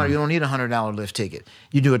have now you don't need a $100 lift ticket.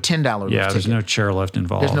 You do a $10 lift ticket. Yeah, there's no chairlift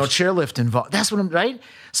involved. There's no chairlift involved. That's what I'm right.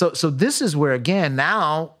 So this is where again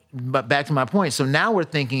now, but back to my point. So now we're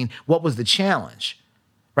thinking, what was the challenge?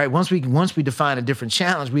 Right. Once we define a different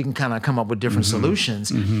challenge, we can kind of come up with different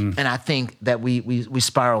solutions. And I think that we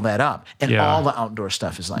spiral that up. And all the outdoor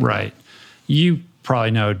stuff is like that. You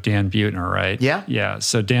probably know Dan Buettner, right? Yeah. Yeah.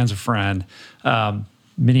 So Dan's a friend.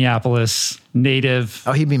 Minneapolis native.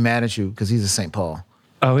 Oh, he'd be mad at you because he's a St. Paul.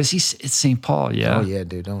 Oh, is he? It's St. Paul. Yeah. Oh yeah,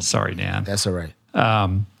 dude. Don't. Sorry, Dan. That's all right.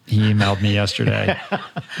 He emailed me yesterday.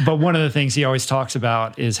 But one of the things he always talks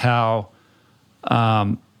about is how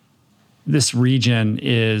this region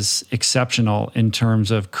is exceptional in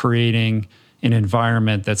terms of creating an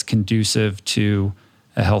environment that's conducive to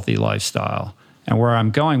a healthy lifestyle. And where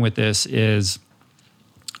I'm going with this is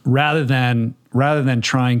rather than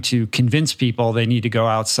trying to convince people they need to go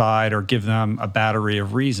outside or give them a battery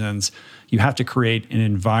of reasons, you have to create an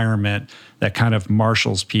environment that kind of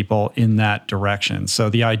marshals people in that direction. So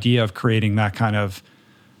the idea of creating that kind of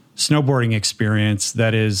snowboarding experience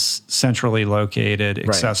that is centrally located,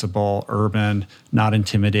 accessible, urban, not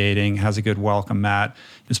intimidating, has a good welcome mat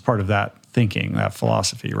is part of that thinking, that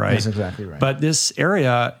philosophy, right? That's exactly right. But this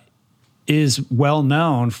area is well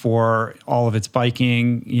known for all of its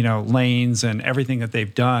biking, lanes and everything that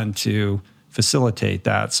they've done to facilitate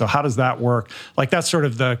that. So how does that work? Like that's sort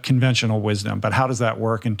of the conventional wisdom, but how does that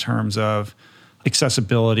work in terms of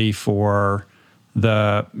accessibility for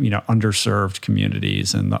the underserved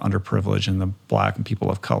communities and the underprivileged and the Black and people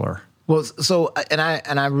of color? Well, so and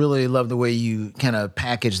I really love the way you kind of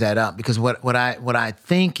package that up, because what I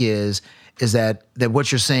think is that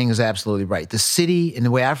what you're saying is absolutely right. The city, and the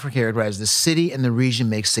way I characterize the city and the region,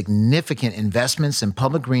 make significant investments in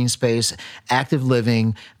public green space, active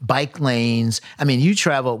living, bike lanes. I mean, you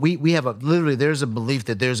travel. We have there's a belief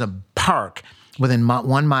that there's a park within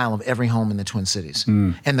 1 mile of every home in the Twin Cities.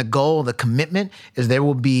 And the goal, the commitment is there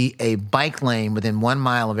will be a bike lane within 1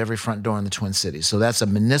 mile of every front door in the Twin Cities. So that's a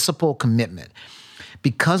municipal commitment.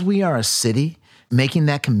 Because we are a city making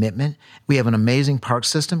that commitment, we have an amazing park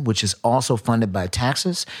system, which is also funded by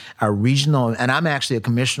taxes. Our regional, and I'm actually a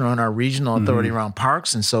commissioner on our regional authority around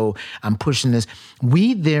parks, and so I'm pushing this.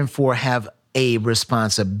 We therefore have a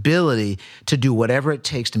responsibility to do whatever it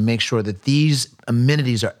takes to make sure that these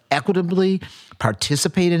amenities are equitably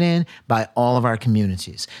participated in by all of our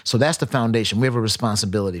communities. So that's the foundation. We have a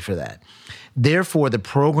responsibility for that. Therefore, the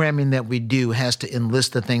programming that we do has to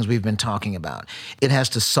enlist the things we've been talking about. It has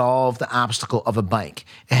to solve the obstacle of a bike.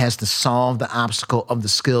 It has to solve the obstacle of the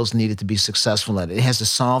skills needed to be successful at it. It has to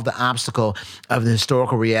solve the obstacle of the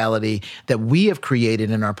historical reality that we have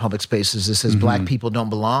created in our public spaces that says Black people don't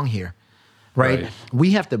belong here. Right?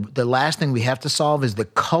 We have to, the last thing we have to solve is the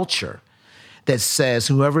culture that says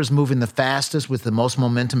whoever is moving the fastest with the most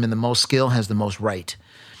momentum and the most skill has the most right.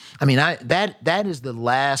 I mean, that is the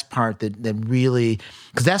last part that really,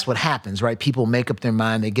 because that's what happens, right? People make up their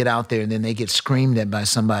mind, they get out there, and then they get screamed at by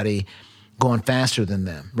somebody going faster than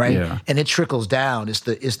them, right? Yeah. And it trickles down. It's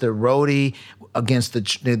the roadie against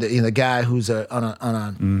the guy who's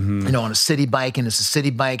on a city bike, and it's a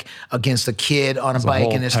city bike against a kid on a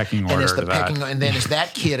bike, and it's the pecking, and then it's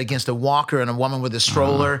that kid against a walker and a woman with a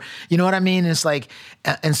stroller. You know what I mean? It's like,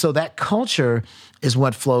 and so that culture is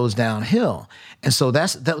what flows downhill. And so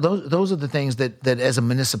those are the things that as a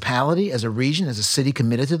municipality, as a region, as a city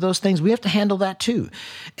committed to those things, we have to handle that too.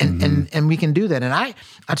 And we can do that. And I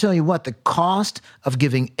tell you what, the cost of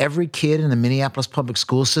giving every kid in the Minneapolis public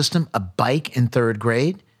school system a bike in 3rd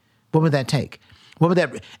grade, what would that take? What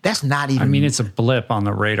would that's not even... I mean, it's a blip on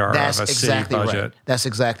the radar of a exactly city budget. Right. That's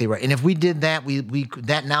exactly right. And if we did that,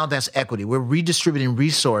 that's equity. We're redistributing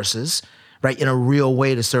resources, right, in a real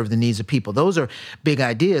way to serve the needs of people. Those are big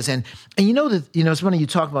ideas. And it's funny you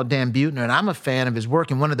talk about Dan Buettner, and I'm a fan of his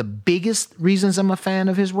work. And one of the biggest reasons I'm a fan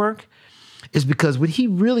of his work is because what he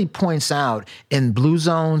really points out in Blue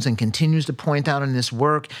Zones and continues to point out in this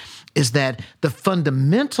work is that the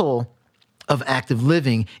fundamental of active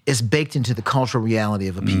living is baked into the cultural reality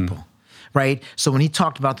of a people, right? So when he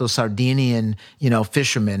talked about those Sardinian,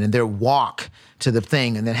 fishermen and their walk to the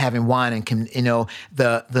thing and then having wine and,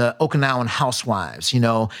 the Okinawan housewives,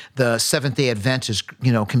 the Seventh-day Adventist,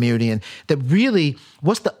 community, and that really,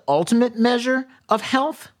 what's the ultimate measure of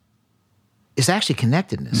health? It's actually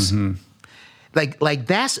connectedness. The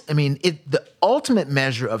ultimate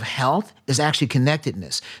measure of health is actually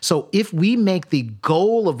connectedness. So if we make the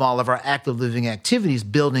goal of all of our active living activities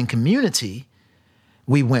building community,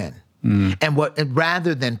 we win. And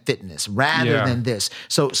rather than fitness, rather than this.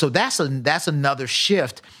 So that's another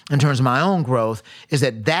shift in terms of my own growth, is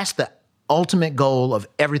that's the ultimate goal of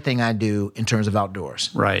everything I do in terms of outdoors.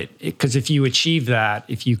 Right. Because if you achieve that,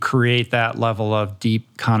 if you create that level of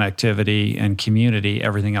deep connectivity and community,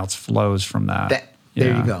 everything else flows from that.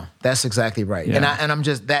 There you go. That's exactly right. Yeah. And I'm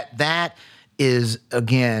just, that is,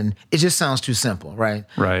 again, it just sounds too simple, right?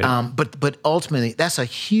 Right. But ultimately, that's a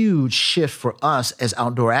huge shift for us as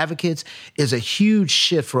outdoor advocates, is a huge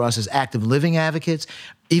shift for us as active living advocates.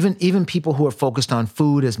 Even people who are focused on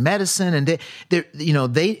food as medicine, and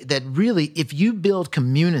that really, if you build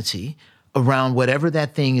community around whatever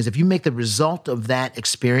that thing is, if you make the result of that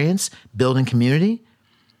experience building community,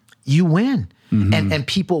 you win, and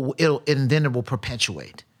people, then it will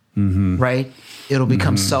perpetuate. Right? It'll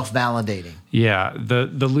become self-validating. Yeah.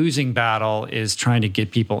 The losing battle is trying to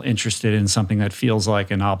get people interested in something that feels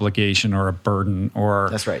like an obligation or a burden or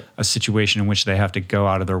That's right. a situation in which they have to go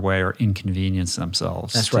out of their way or inconvenience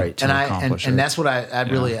themselves. That's right. To accomplish it. And that's what I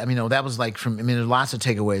really, that was like there's lots of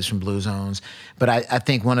takeaways from Blue Zones, but I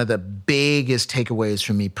think one of the biggest takeaways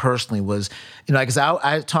for me personally was, because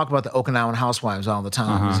I talk about the Okinawan housewives all the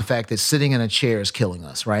time, is the fact that sitting in a chair is killing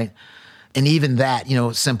us, right? And even that,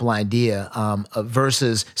 simple idea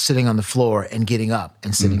versus sitting on the floor and getting up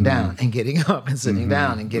and sitting down and getting up and sitting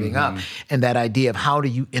down and getting up. And that idea of how do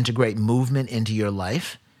you integrate movement into your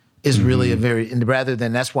life is really rather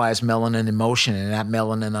than, that's why it's melanin in motion and not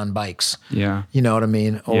melanin on bikes. Yeah. You know what I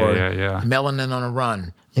mean? Or yeah. melanin on a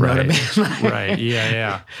run. You know what I mean? Right.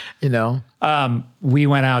 Yeah. We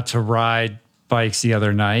went out to ride bikes the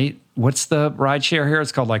other night. What's the ride share here?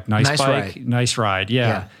 It's called like Nice Bike. Ride. Nice Ride.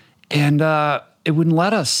 Yeah. And it wouldn't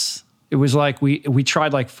let us. It was like we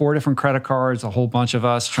tried like 4 different credit cards, a whole bunch of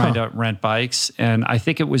us trying to rent bikes. And I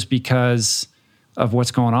think it was because of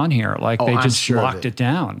what's going on here. Like they just locked it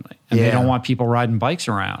down. And they don't want people riding bikes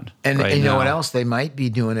around. And you know what else? They might be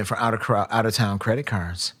doing it for out of town credit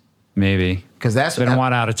cards. Maybe. Because they don't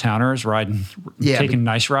want out-of-towners taking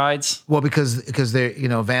nice rides. Well, because they're,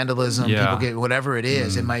 vandalism, people get whatever it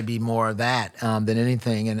is. It might be more of that than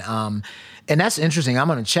anything. And that's interesting. I'm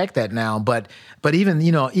going to check that now. But even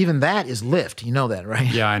that is Lyft. You know that, right?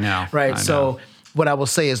 Yeah, I know. Right. So what I will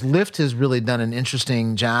say is Lyft has really done an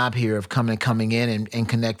interesting job here of coming in and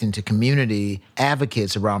connecting to community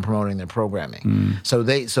advocates around promoting their programming. So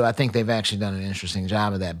I think they've actually done an interesting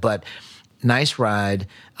job of that. But Nice Ride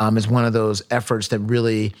is one of those efforts that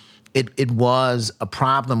really, it was a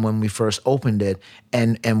problem when we first opened it,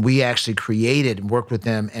 and we actually worked with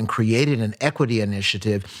them and created an equity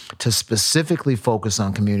initiative to specifically focus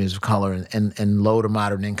on communities of color and low to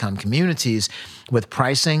moderate income communities with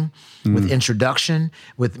pricing, with introduction,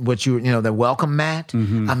 with what the welcome mat.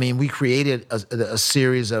 We created a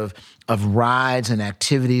series of rides and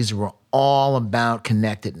activities that were all about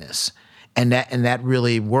connectedness. And that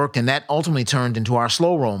really worked, and that ultimately turned into our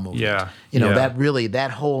slow roll movement.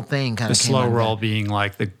 That whole thing kind of came slow roll being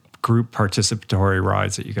like the group participatory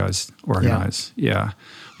rides that you guys organize. Yeah.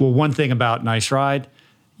 Well, one thing about Nice Ride,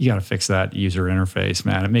 you got to fix that user interface,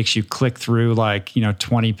 man. It makes you click through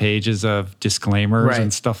 20 pages of disclaimers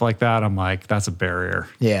and stuff like that. I'm like, that's a barrier.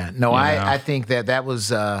 Yeah. No, I think that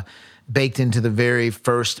was baked into the very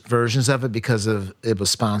first versions of it because it was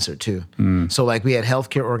sponsored too. So we had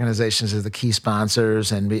healthcare organizations as the key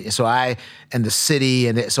sponsors, and the city,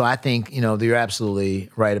 and so I think you're absolutely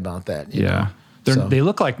right about that. You know? They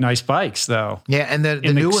look like nice bikes though. Yeah, and the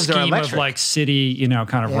new ones are electric. Of city,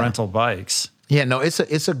 kind of rental bikes. Yeah, no,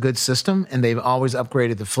 it's a good system, and they've always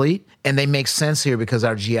upgraded the fleet, and they make sense here because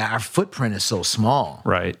our footprint is so small.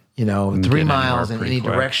 Right. 3 miles in any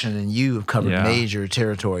quick direction, and you've covered major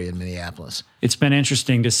territory in Minneapolis. It's been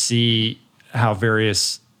interesting to see how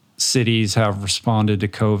various cities have responded to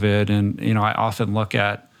COVID, and I often look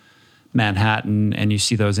at Manhattan, and you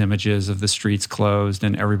see those images of the streets closed,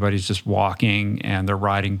 and everybody's just walking, and they're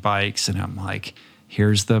riding bikes, and I'm like,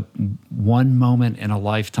 here's the one moment in a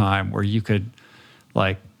lifetime where you could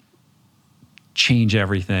change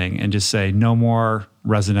everything and just say no more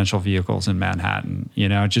residential vehicles in Manhattan,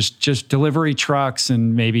 just delivery trucks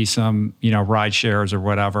and maybe some, ride shares or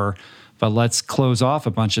whatever. But let's close off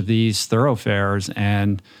a bunch of these thoroughfares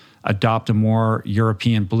and adopt a more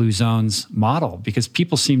European blue zones model, because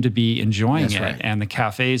people seem to be enjoying it. Right. And the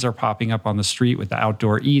cafes are popping up on the street with the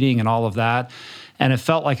outdoor eating and all of that. And it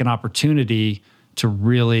felt like an opportunity to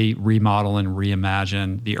really remodel and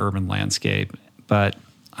reimagine the urban landscape. But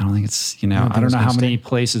I don't think it's, I don't know how many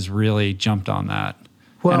places really jumped on that.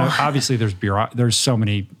 Well, and obviously there's so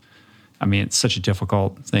many, it's such a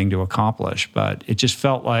difficult thing to accomplish, but it just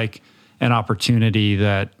felt like an opportunity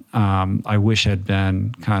that I wish had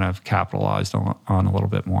been kind of capitalized on a little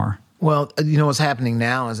bit more. Well, what's happening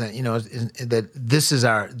now is that that this is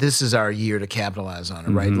our year to capitalize on it,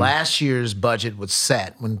 right? Mm-hmm. Last year's budget was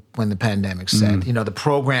set when the pandemic set. Mm-hmm. The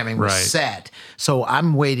programming was set. So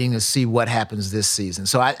I'm waiting to see what happens this season.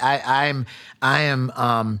 So I'm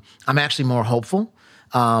actually more hopeful.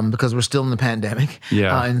 Because we're still in the pandemic,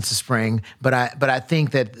 and it's the spring. But I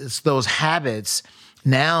think that it's those habits.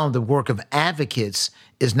 Now the work of advocates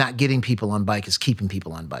is not getting people on bikes; it's keeping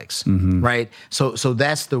people on bikes, right? So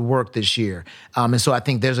that's the work this year. And so I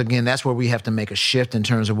think that's where we have to make a shift in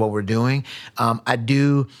terms of what we're doing.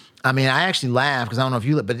 I actually laugh because I don't know if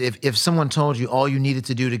you, but if someone told you all you needed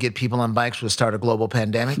to do to get people on bikes was start a global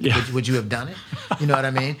pandemic, would you have done it? You know what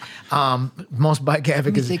I mean? Most bike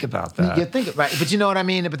advocates think about that. You think right, but you know what I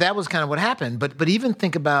mean. But that was kind of what happened. But even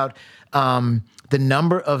think about the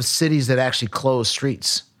number of cities that actually closed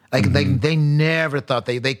streets. Like they never thought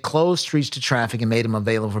they closed streets to traffic and made them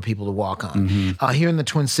available for people to walk on. Mm-hmm. Here in the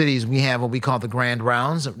Twin Cities, we have what we call the Grand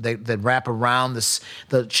Rounds that wrap around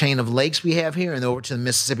the chain of lakes we have here and over to the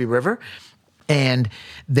Mississippi River. And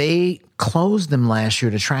they closed them last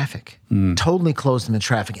year to traffic, totally closed them to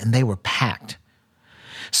traffic, and they were packed.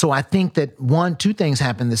 So I think that two things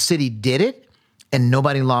happened. The city did it, and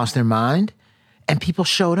nobody lost their mind, and people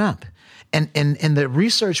showed up. And the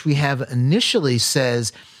research we have initially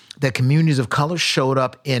says that communities of color showed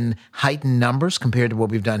up in heightened numbers compared to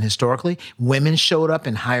what we've done historically. Women showed up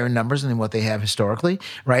in higher numbers than what they have historically,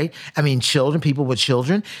 right? People with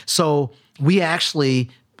children. So we actually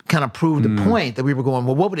kind of proved the point that we were going,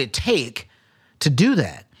 well, what would it take to do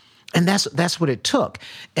that? And that's what it took.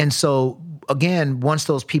 And so, again, once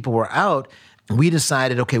those people were out, we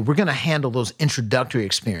decided, okay, we're going to handle those introductory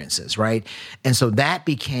experiences, right? And so that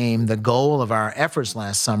became the goal of our efforts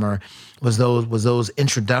last summer was those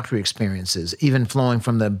introductory experiences. Even flowing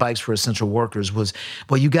from the Bikes for Essential Workers was,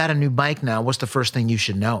 well, you got a new bike now. What's the first thing you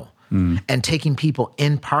should know? And taking people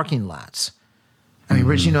in parking lots.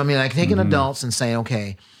 Rich, taking adults and saying,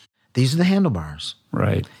 okay, these are the handlebars.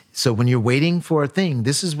 Right. So when you're waiting for a thing,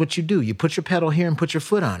 this is what you do. You put your pedal here and put your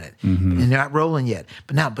foot on it. And you're not rolling yet.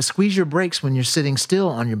 But squeeze your brakes when you're sitting still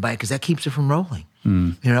on your bike because that keeps it from rolling.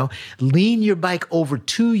 Lean your bike over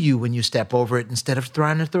to you when you step over it instead of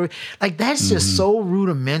trying to throw it. Like that's just so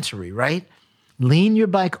rudimentary, right? Lean your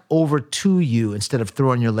bike over to you instead of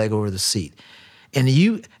throwing your leg over the seat. And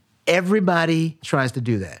everybody tries to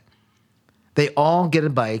do that. They all get a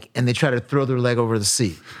bike and they try to throw their leg over the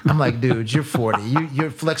seat. I'm like, dude, you're 40.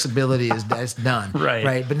 Your flexibility that's done.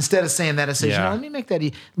 Right. But instead of saying that, I say, let me make that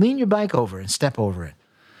lean your bike over and step over it.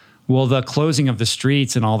 Well, the closing of the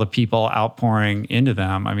streets and all the people outpouring into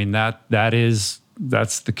them,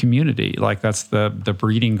 that's the community. Like that's the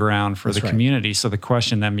breeding ground for the community. So the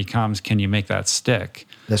question then becomes, can you make that stick?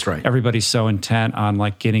 That's right. Everybody's so intent on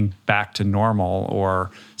like getting back to normal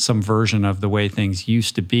or some version of the way things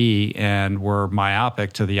used to be, and we're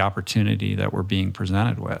myopic to the opportunity that we're being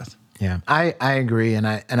presented with. Yeah, I agree, and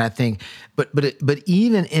I think, but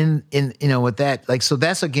even in with that, like, so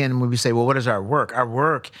that's again when we say, well, what is our work? Our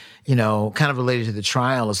work, kind of related to the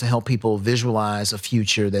trial, is to help people visualize a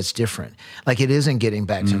future that's different. Like it isn't getting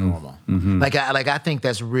back to normal. Like I think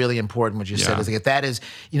that's really important. What you said is like if that is,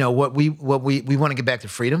 what we want to get back to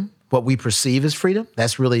freedom. What we perceive as freedom.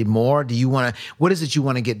 That's really more. What is it you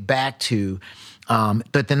want to get back to?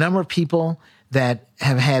 But the number of people that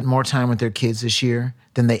have had more time with their kids this year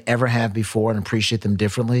than they ever have before and appreciate them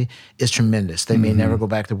differently is tremendous. They may never go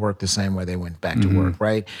back to work the same way they went back to work,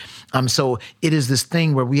 right? So it is this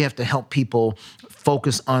thing where we have to help people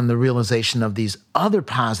focus on the realization of these other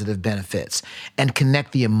positive benefits and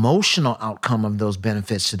connect the emotional outcome of those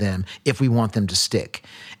benefits to them if we want them to stick.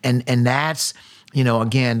 And that's,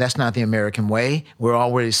 again, that's not the American way. We're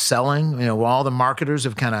already selling. All the marketers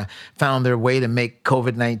have kind of found their way to make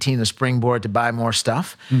COVID-19 a springboard to buy more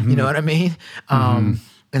stuff. You know what I mean?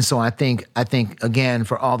 And so I think again,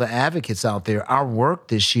 for all the advocates out there, our work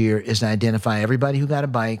this year is to identify everybody who got a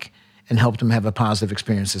bike and helped them have a positive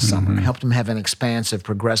experience this summer, helped them have an expansive,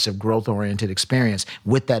 progressive, growth-oriented experience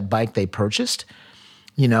with that bike they purchased,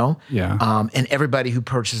 and everybody who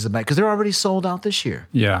purchases a bike, because they're already sold out this year.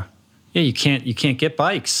 Yeah. Yeah, you can't get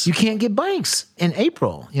bikes. You can't get bikes in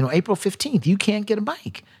April. April 15th, you can't get a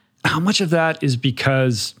bike. How much of that is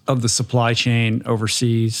because of the supply chain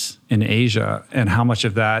overseas in Asia, and how much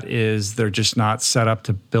of that is they're just not set up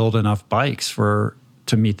to build enough bikes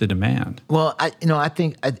to meet the demand? Well, I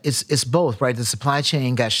think it's both, right? The supply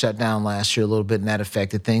chain got shut down last year a little bit, and that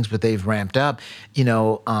affected things, but they've ramped up,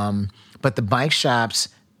 but the bike shops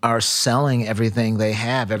are selling everything they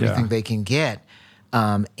have, everything they can get,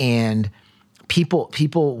 and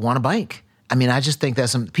people want a bike. I mean, I just think that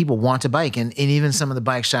some people want to bike, and even some of the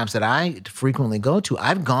bike shops that I frequently go to,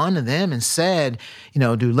 I've gone to them and said,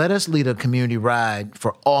 dude, let us lead a community ride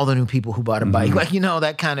for all the new people who bought a bike. Like,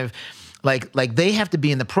 that kind of, like they have to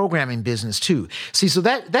be in the programming business too. See, so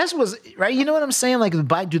that's what's, right? You know what I'm saying? Like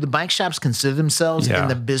do the bike shops consider themselves in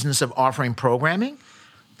the business of offering programming?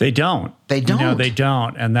 They don't. They don't. They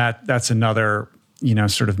don't. And that's another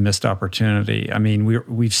sort of missed opportunity. I mean,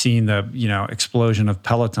 we've seen the, explosion of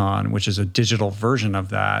Peloton, which is a digital version of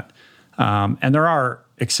that. And there are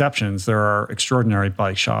exceptions. There are extraordinary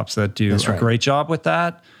bike shops that do a great job with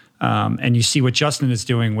that. And you see what Justin is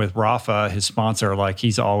doing with Rafa, his sponsor. Like,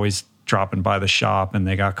 he's always dropping by the shop and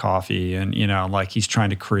they got coffee, and, he's trying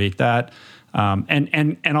to create that.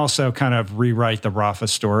 And also kind of rewrite the Rafa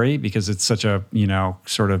story, because it's such a,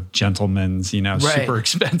 sort of gentleman's, super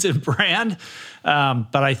expensive brand.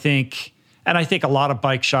 But I think a lot of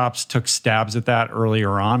bike shops took stabs at that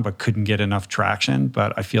earlier on, but couldn't get enough traction.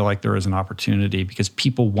 But I feel like there is an opportunity, because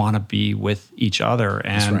people want to be with each other.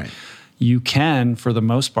 And you can, for the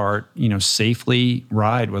most part, safely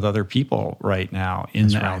ride with other people right now in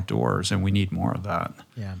the outdoors, and we need more of that.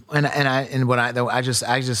 Yeah, I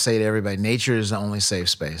just say to everybody, nature is the only safe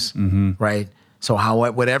space, right? So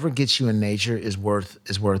whatever gets you in nature is worth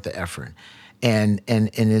the effort, and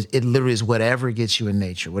it literally is whatever gets you in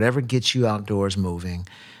nature, whatever gets you outdoors moving,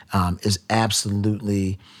 is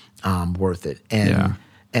absolutely worth it.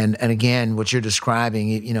 And again, what you're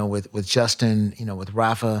describing, with Justin, with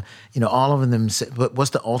Rafa, all of them. But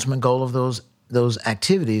what's the ultimate goal of those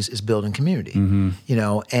activities is building community.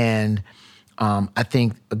 And I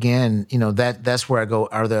think again, that's where I go.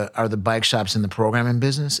 Are the bike shops in the programming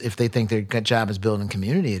business? If they think their job is building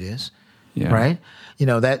community, it is, right?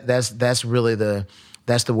 That's really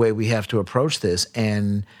that's the way we have to approach this,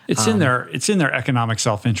 and it's in their economic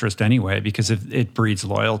self-interest anyway, because it breeds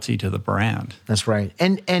loyalty to the brand. That's right,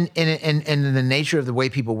 and the nature of the way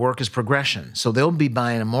people work is progression. So they'll be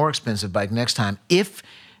buying a more expensive bike next time if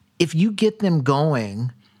you get them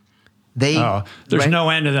going. There's no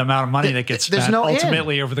end to the amount of money that gets spent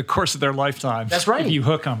ultimately over the course of their lifetime. That's right. If you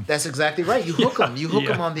hook them. That's exactly right. You hook them. You hook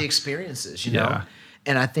them on the experiences.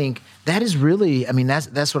 And I think that is really,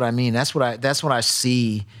 that's what I mean. That's what I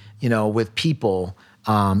see, with people,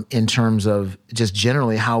 in terms of just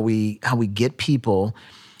generally how we get people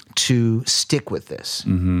to stick with this.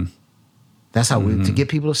 That's how to get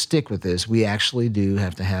people to stick with this, we actually do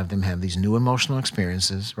have to have them have these new emotional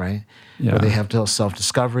experiences, right? Where they have to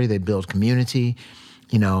self-discovery, they build community,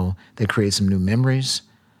 they create some new memories.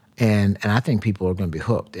 And I think people are going to be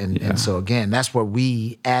hooked. And so, again, that's where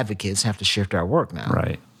we advocates have to shift our work now.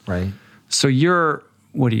 Right. So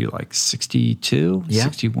what are you, like 62,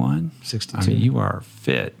 61? 62. I mean, you are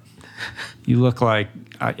fit. You look like,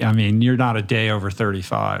 you're not a day over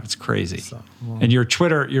 35. It's crazy. And your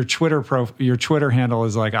Twitter handle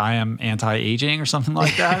is like, I am anti-aging or something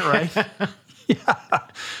like that, right? Yeah.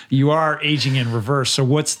 You are aging in reverse. So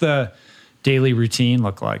what's the daily routine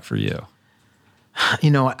look like for you?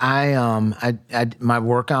 My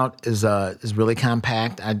workout is really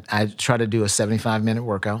compact. I try to do a 75-minute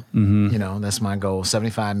workout. That's my goal,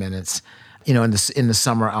 75 minutes. In the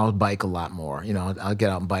summer, I'll bike a lot more. I'll get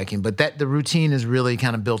out and biking. But the routine is really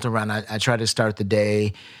kind of built around, I try to start the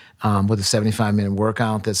day with a 75-minute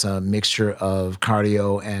workout that's a mixture of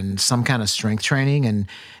cardio and some kind of strength training.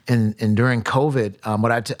 And during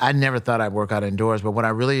COVID, I never thought I'd work out indoors, but what I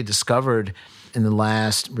really discovered in the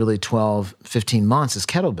last really 12, 15 months is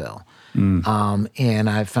kettlebell. And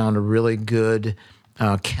I found a really good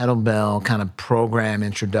kettlebell kind of program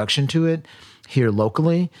introduction to it here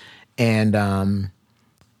locally. And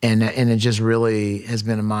it just really has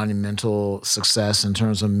been a monumental success in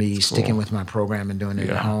terms of me sticking with my program and doing it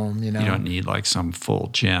at home. You don't need like some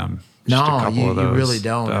full gym. No, you really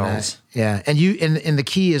don't. And the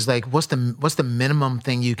key is like, what's the minimum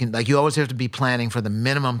thing you can, like, you always have to be planning for the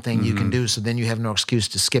minimum thing you can do, so then you have no excuse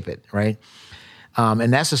to skip it, right?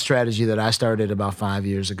 And that's a strategy that I started about 5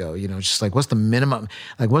 years ago. Just like, what's the minimum?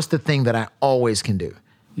 Like, what's the thing that I always can do?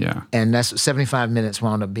 Yeah. And that's 75 minutes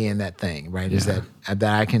wound up being that thing, right? Is that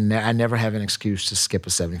I never have an excuse to skip a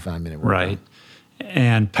 75-minute workout. Right.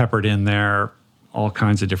 And peppered in there, all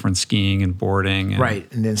kinds of different skiing and boarding. And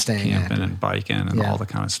right. And then staying camping active. And biking and all the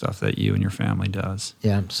kind of stuff that you and your family does.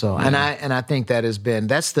 Yeah. So, and I think that's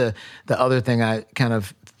the other thing I kind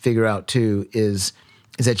of figure out too is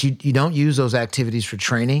that you don't use those activities for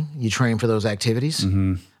training. You train for those activities.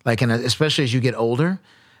 Mm-hmm. Like, and especially as you get older,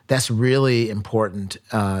 that's really important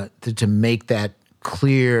to make that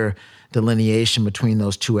clear delineation between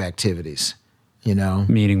those two activities.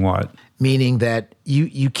 Meaning what? Meaning that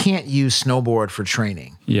you can't use snowboard for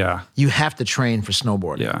training. Yeah. You have to train for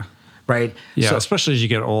snowboarding. Yeah. Right? Yeah, So, especially as you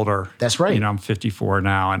get older. That's right. I'm 54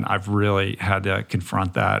 now, and I've really had to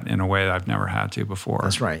confront that in a way that I've never had to before.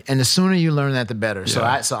 That's right. And the sooner you learn that, the better.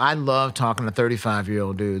 Yeah. So I love talking to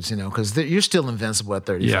 35-year-old dudes, because you're still invincible at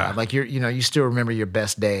 35. Yeah. Like you still remember your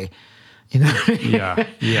best day, Yeah.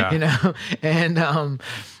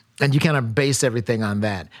 And you kind of base everything on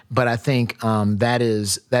that. But I think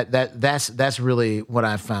that's really what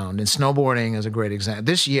I've found. And snowboarding is a great example.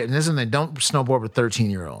 This year, and don't snowboard with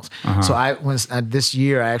 13-year-olds. Uh-huh. So this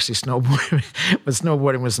year I actually snowboarding with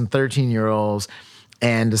some 13-year-olds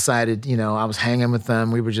and decided, I was hanging with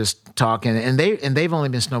them. We were just talking, and they've only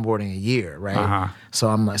been snowboarding a year, right? Uh-huh. So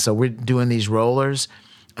I'm like, so we're doing these rollers.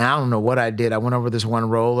 And I don't know what I did. I went over this one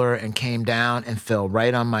roller and came down and fell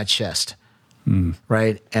right on my chest.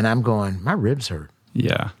 Right? And I'm going, my ribs hurt.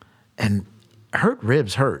 Yeah. And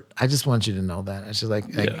ribs hurt. I just want you to know that. It's just like,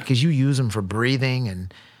 because you use them for breathing,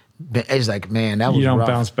 and it's like, man, that was You don't rough.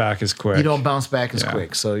 bounce back as quick. You don't bounce back as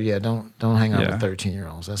quick. So don't hang out with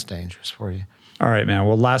 13-year-olds. That's dangerous for you. All right, man.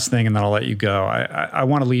 Well, last thing, and then I'll let you go. I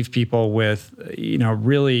want to leave people with,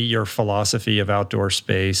 really your philosophy of outdoor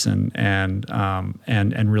space and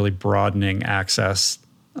really broadening access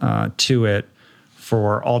to it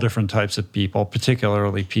for all different types of people,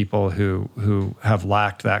 particularly people who have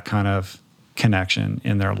lacked that kind of connection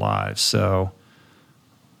in their lives. So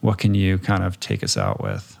what can you kind of take us out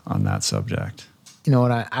with on that subject? You know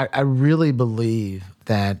what? I really believe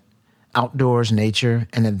that outdoors, nature,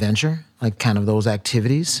 and adventure, like kind of those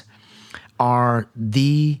activities, are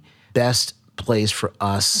the best place for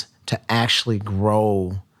us to actually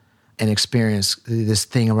grow and experience this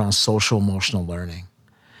thing around social emotional learning.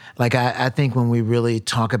 Like I think when we really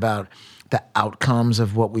talk about the outcomes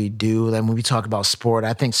of what we do, and when we talk about sport,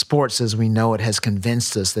 I think sports as we know it has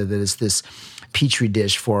convinced us that it's this petri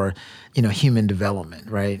dish for, human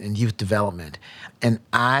development, right, and youth development. And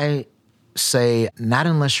I say not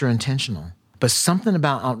unless you're intentional, but something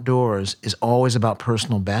about outdoors is always about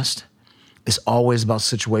personal best. It's always about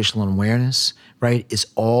situational awareness, right? It's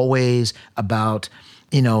always about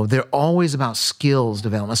they're always about skills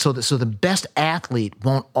development. So the best athlete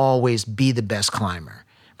won't always be the best climber,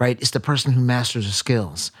 right? It's the person who masters the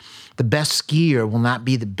skills. The best skier will not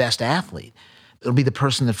be the best athlete. It'll be the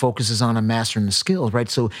person that focuses on mastering the skills, right?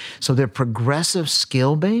 So they're progressive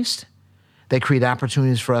skill-based. They create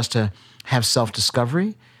opportunities for us to have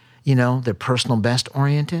self-discovery. They're personal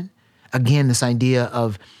best-oriented. Again, this idea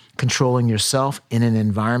of controlling yourself in an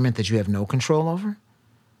environment that you have no control over.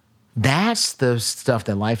 That's the stuff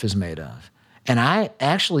that life is made of. And I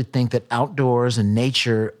actually think that outdoors and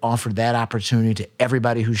nature offer that opportunity to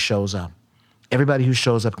everybody who shows up. Everybody who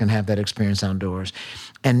shows up can have that experience outdoors.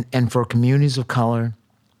 And for communities of color,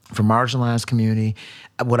 for marginalized community,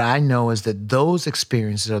 what I know is that those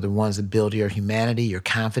experiences are the ones that build your humanity, your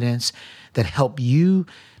confidence, that help you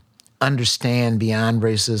understand beyond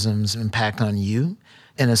racism's impact on you.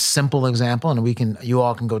 In a simple example, and you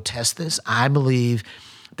all can go test this, I believe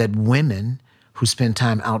that women who spend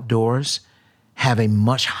time outdoors have a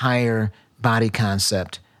much higher body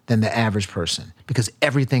concept than the average person, because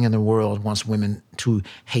everything in the world wants women to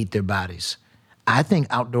hate their bodies. I think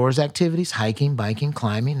outdoors activities, hiking, biking,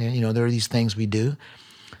 climbing, there are these things we do.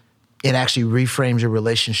 It actually reframes your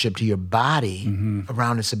relationship to your body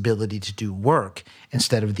around its ability to do work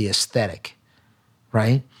instead of the aesthetic,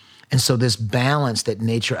 right? And so this balance that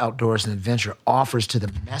nature, outdoors, and adventure offers to the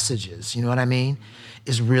messages, you know what I mean,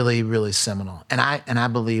 is really, really seminal. And I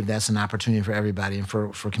believe that's an opportunity for everybody. And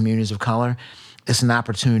for communities of color, it's an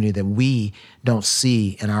opportunity that we don't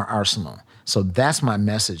see in our arsenal. So that's my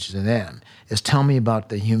message to them, is tell me about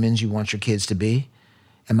the humans you want your kids to be.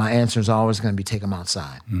 And my answer is always going to be take them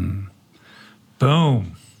outside.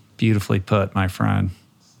 Boom. Beautifully put, my friend.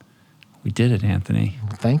 We did it, Anthony.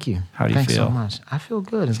 Well, thank you. How do you Thanks feel? so much. I feel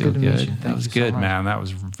good. It's good to meet you. That was good, man. That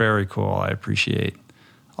was very cool. I appreciate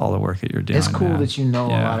all the work that you're doing. It's cool man. that you know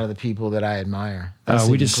a lot of the people that I admire.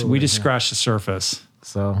 We just scratched the surface.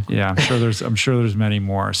 So yeah, I'm sure there's many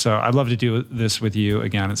more. So I'd love to do this with you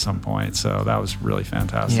again at some point. So that was really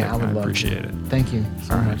fantastic. Yeah, I would love appreciate to. it. Thank you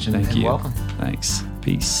so much, thank you. Welcome. Thanks.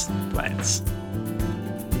 Peace. Lance.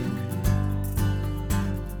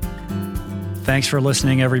 Thanks for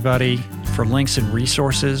listening, everybody. For links and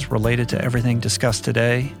resources related to everything discussed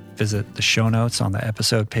today, visit the show notes on the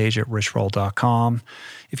episode page at richroll.com.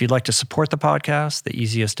 If you'd like to support the podcast, the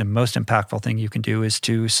easiest and most impactful thing you can do is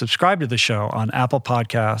to subscribe to the show on Apple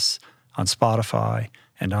Podcasts, on Spotify,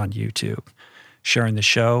 and on YouTube. Sharing the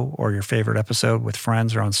show or your favorite episode with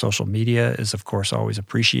friends or on social media is, of course, always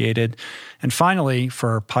appreciated. And finally,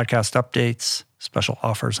 for podcast updates, special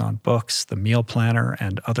offers on books, the meal planner,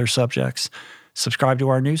 and other subjects, subscribe to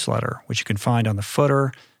our newsletter, which you can find on the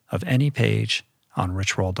footer of any page on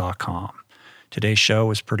richroll.com. Today's show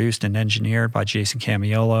was produced and engineered by Jason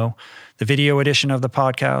Camiolo. The video edition of the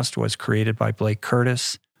podcast was created by Blake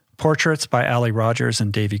Curtis. Portraits by Ali Rogers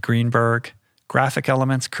and Davey Greenberg. Graphic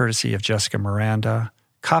elements courtesy of Jessica Miranda.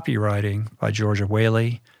 Copywriting by Georgia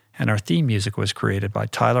Whaley. And our theme music was created by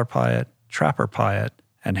Tyler Pyatt, Trapper Pyatt,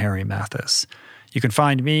 and Harry Mathis. You can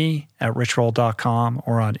find me at richroll.com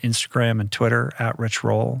or on Instagram and Twitter at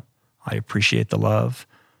richroll. I appreciate the love.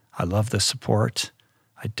 I love the support.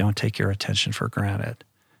 I don't take your attention for granted.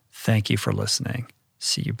 Thank you for listening.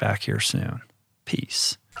 See you back here soon.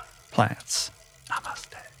 Peace. Plants.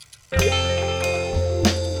 Namaste.